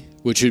could be,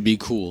 which would be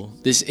cool.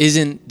 This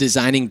isn't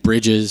designing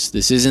bridges.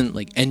 This isn't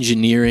like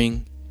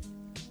engineering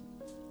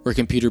or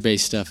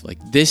computer-based stuff. Like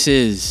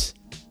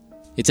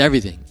it's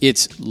everything.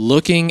 It's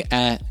looking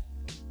at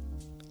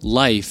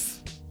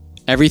life,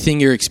 everything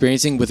you're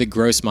experiencing with a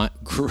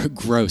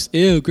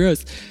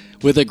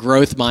with a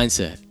growth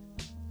mindset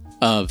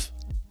of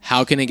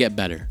how can it get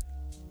better?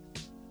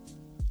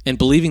 And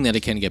believing that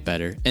it can get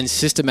better and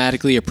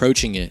systematically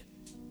approaching it.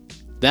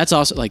 That's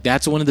also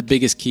that's one of the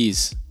biggest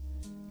keys.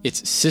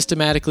 It's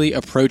systematically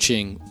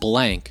approaching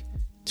blank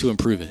to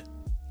improve it.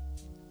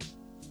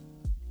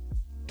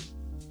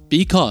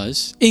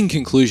 Because, in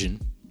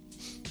conclusion,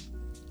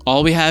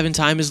 all we have in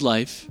time is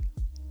life.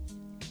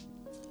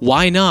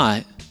 Why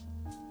not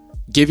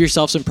give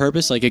yourself some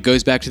purpose? Like it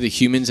goes back to the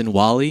humans in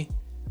WALL-E.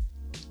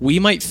 We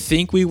might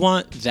think we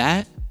want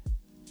that,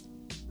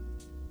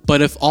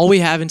 but if all we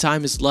have in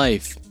time is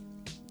life,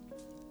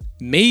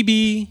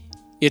 maybe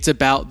it's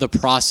about the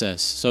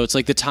process. So it's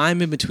like the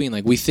time in between.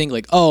 Like we think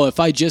like, oh, if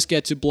I just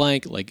get to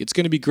blank, like it's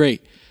going to be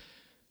great.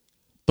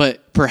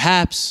 But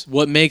perhaps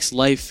what makes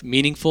life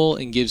meaningful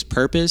and gives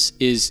purpose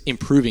is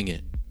improving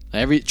it.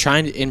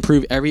 Trying to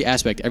improve every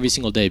aspect every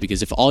single day.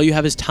 Because if all you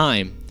have is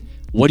time,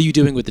 what are you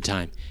doing with the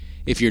time?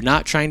 If you're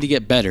not trying to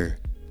get better,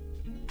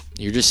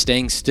 you're just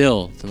staying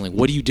still, then like,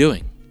 what are you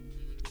doing?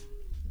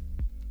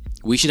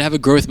 We should have a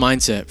growth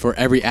mindset for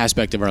every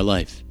aspect of our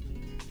life.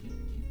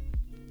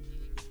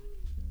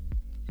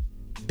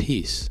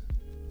 Peace.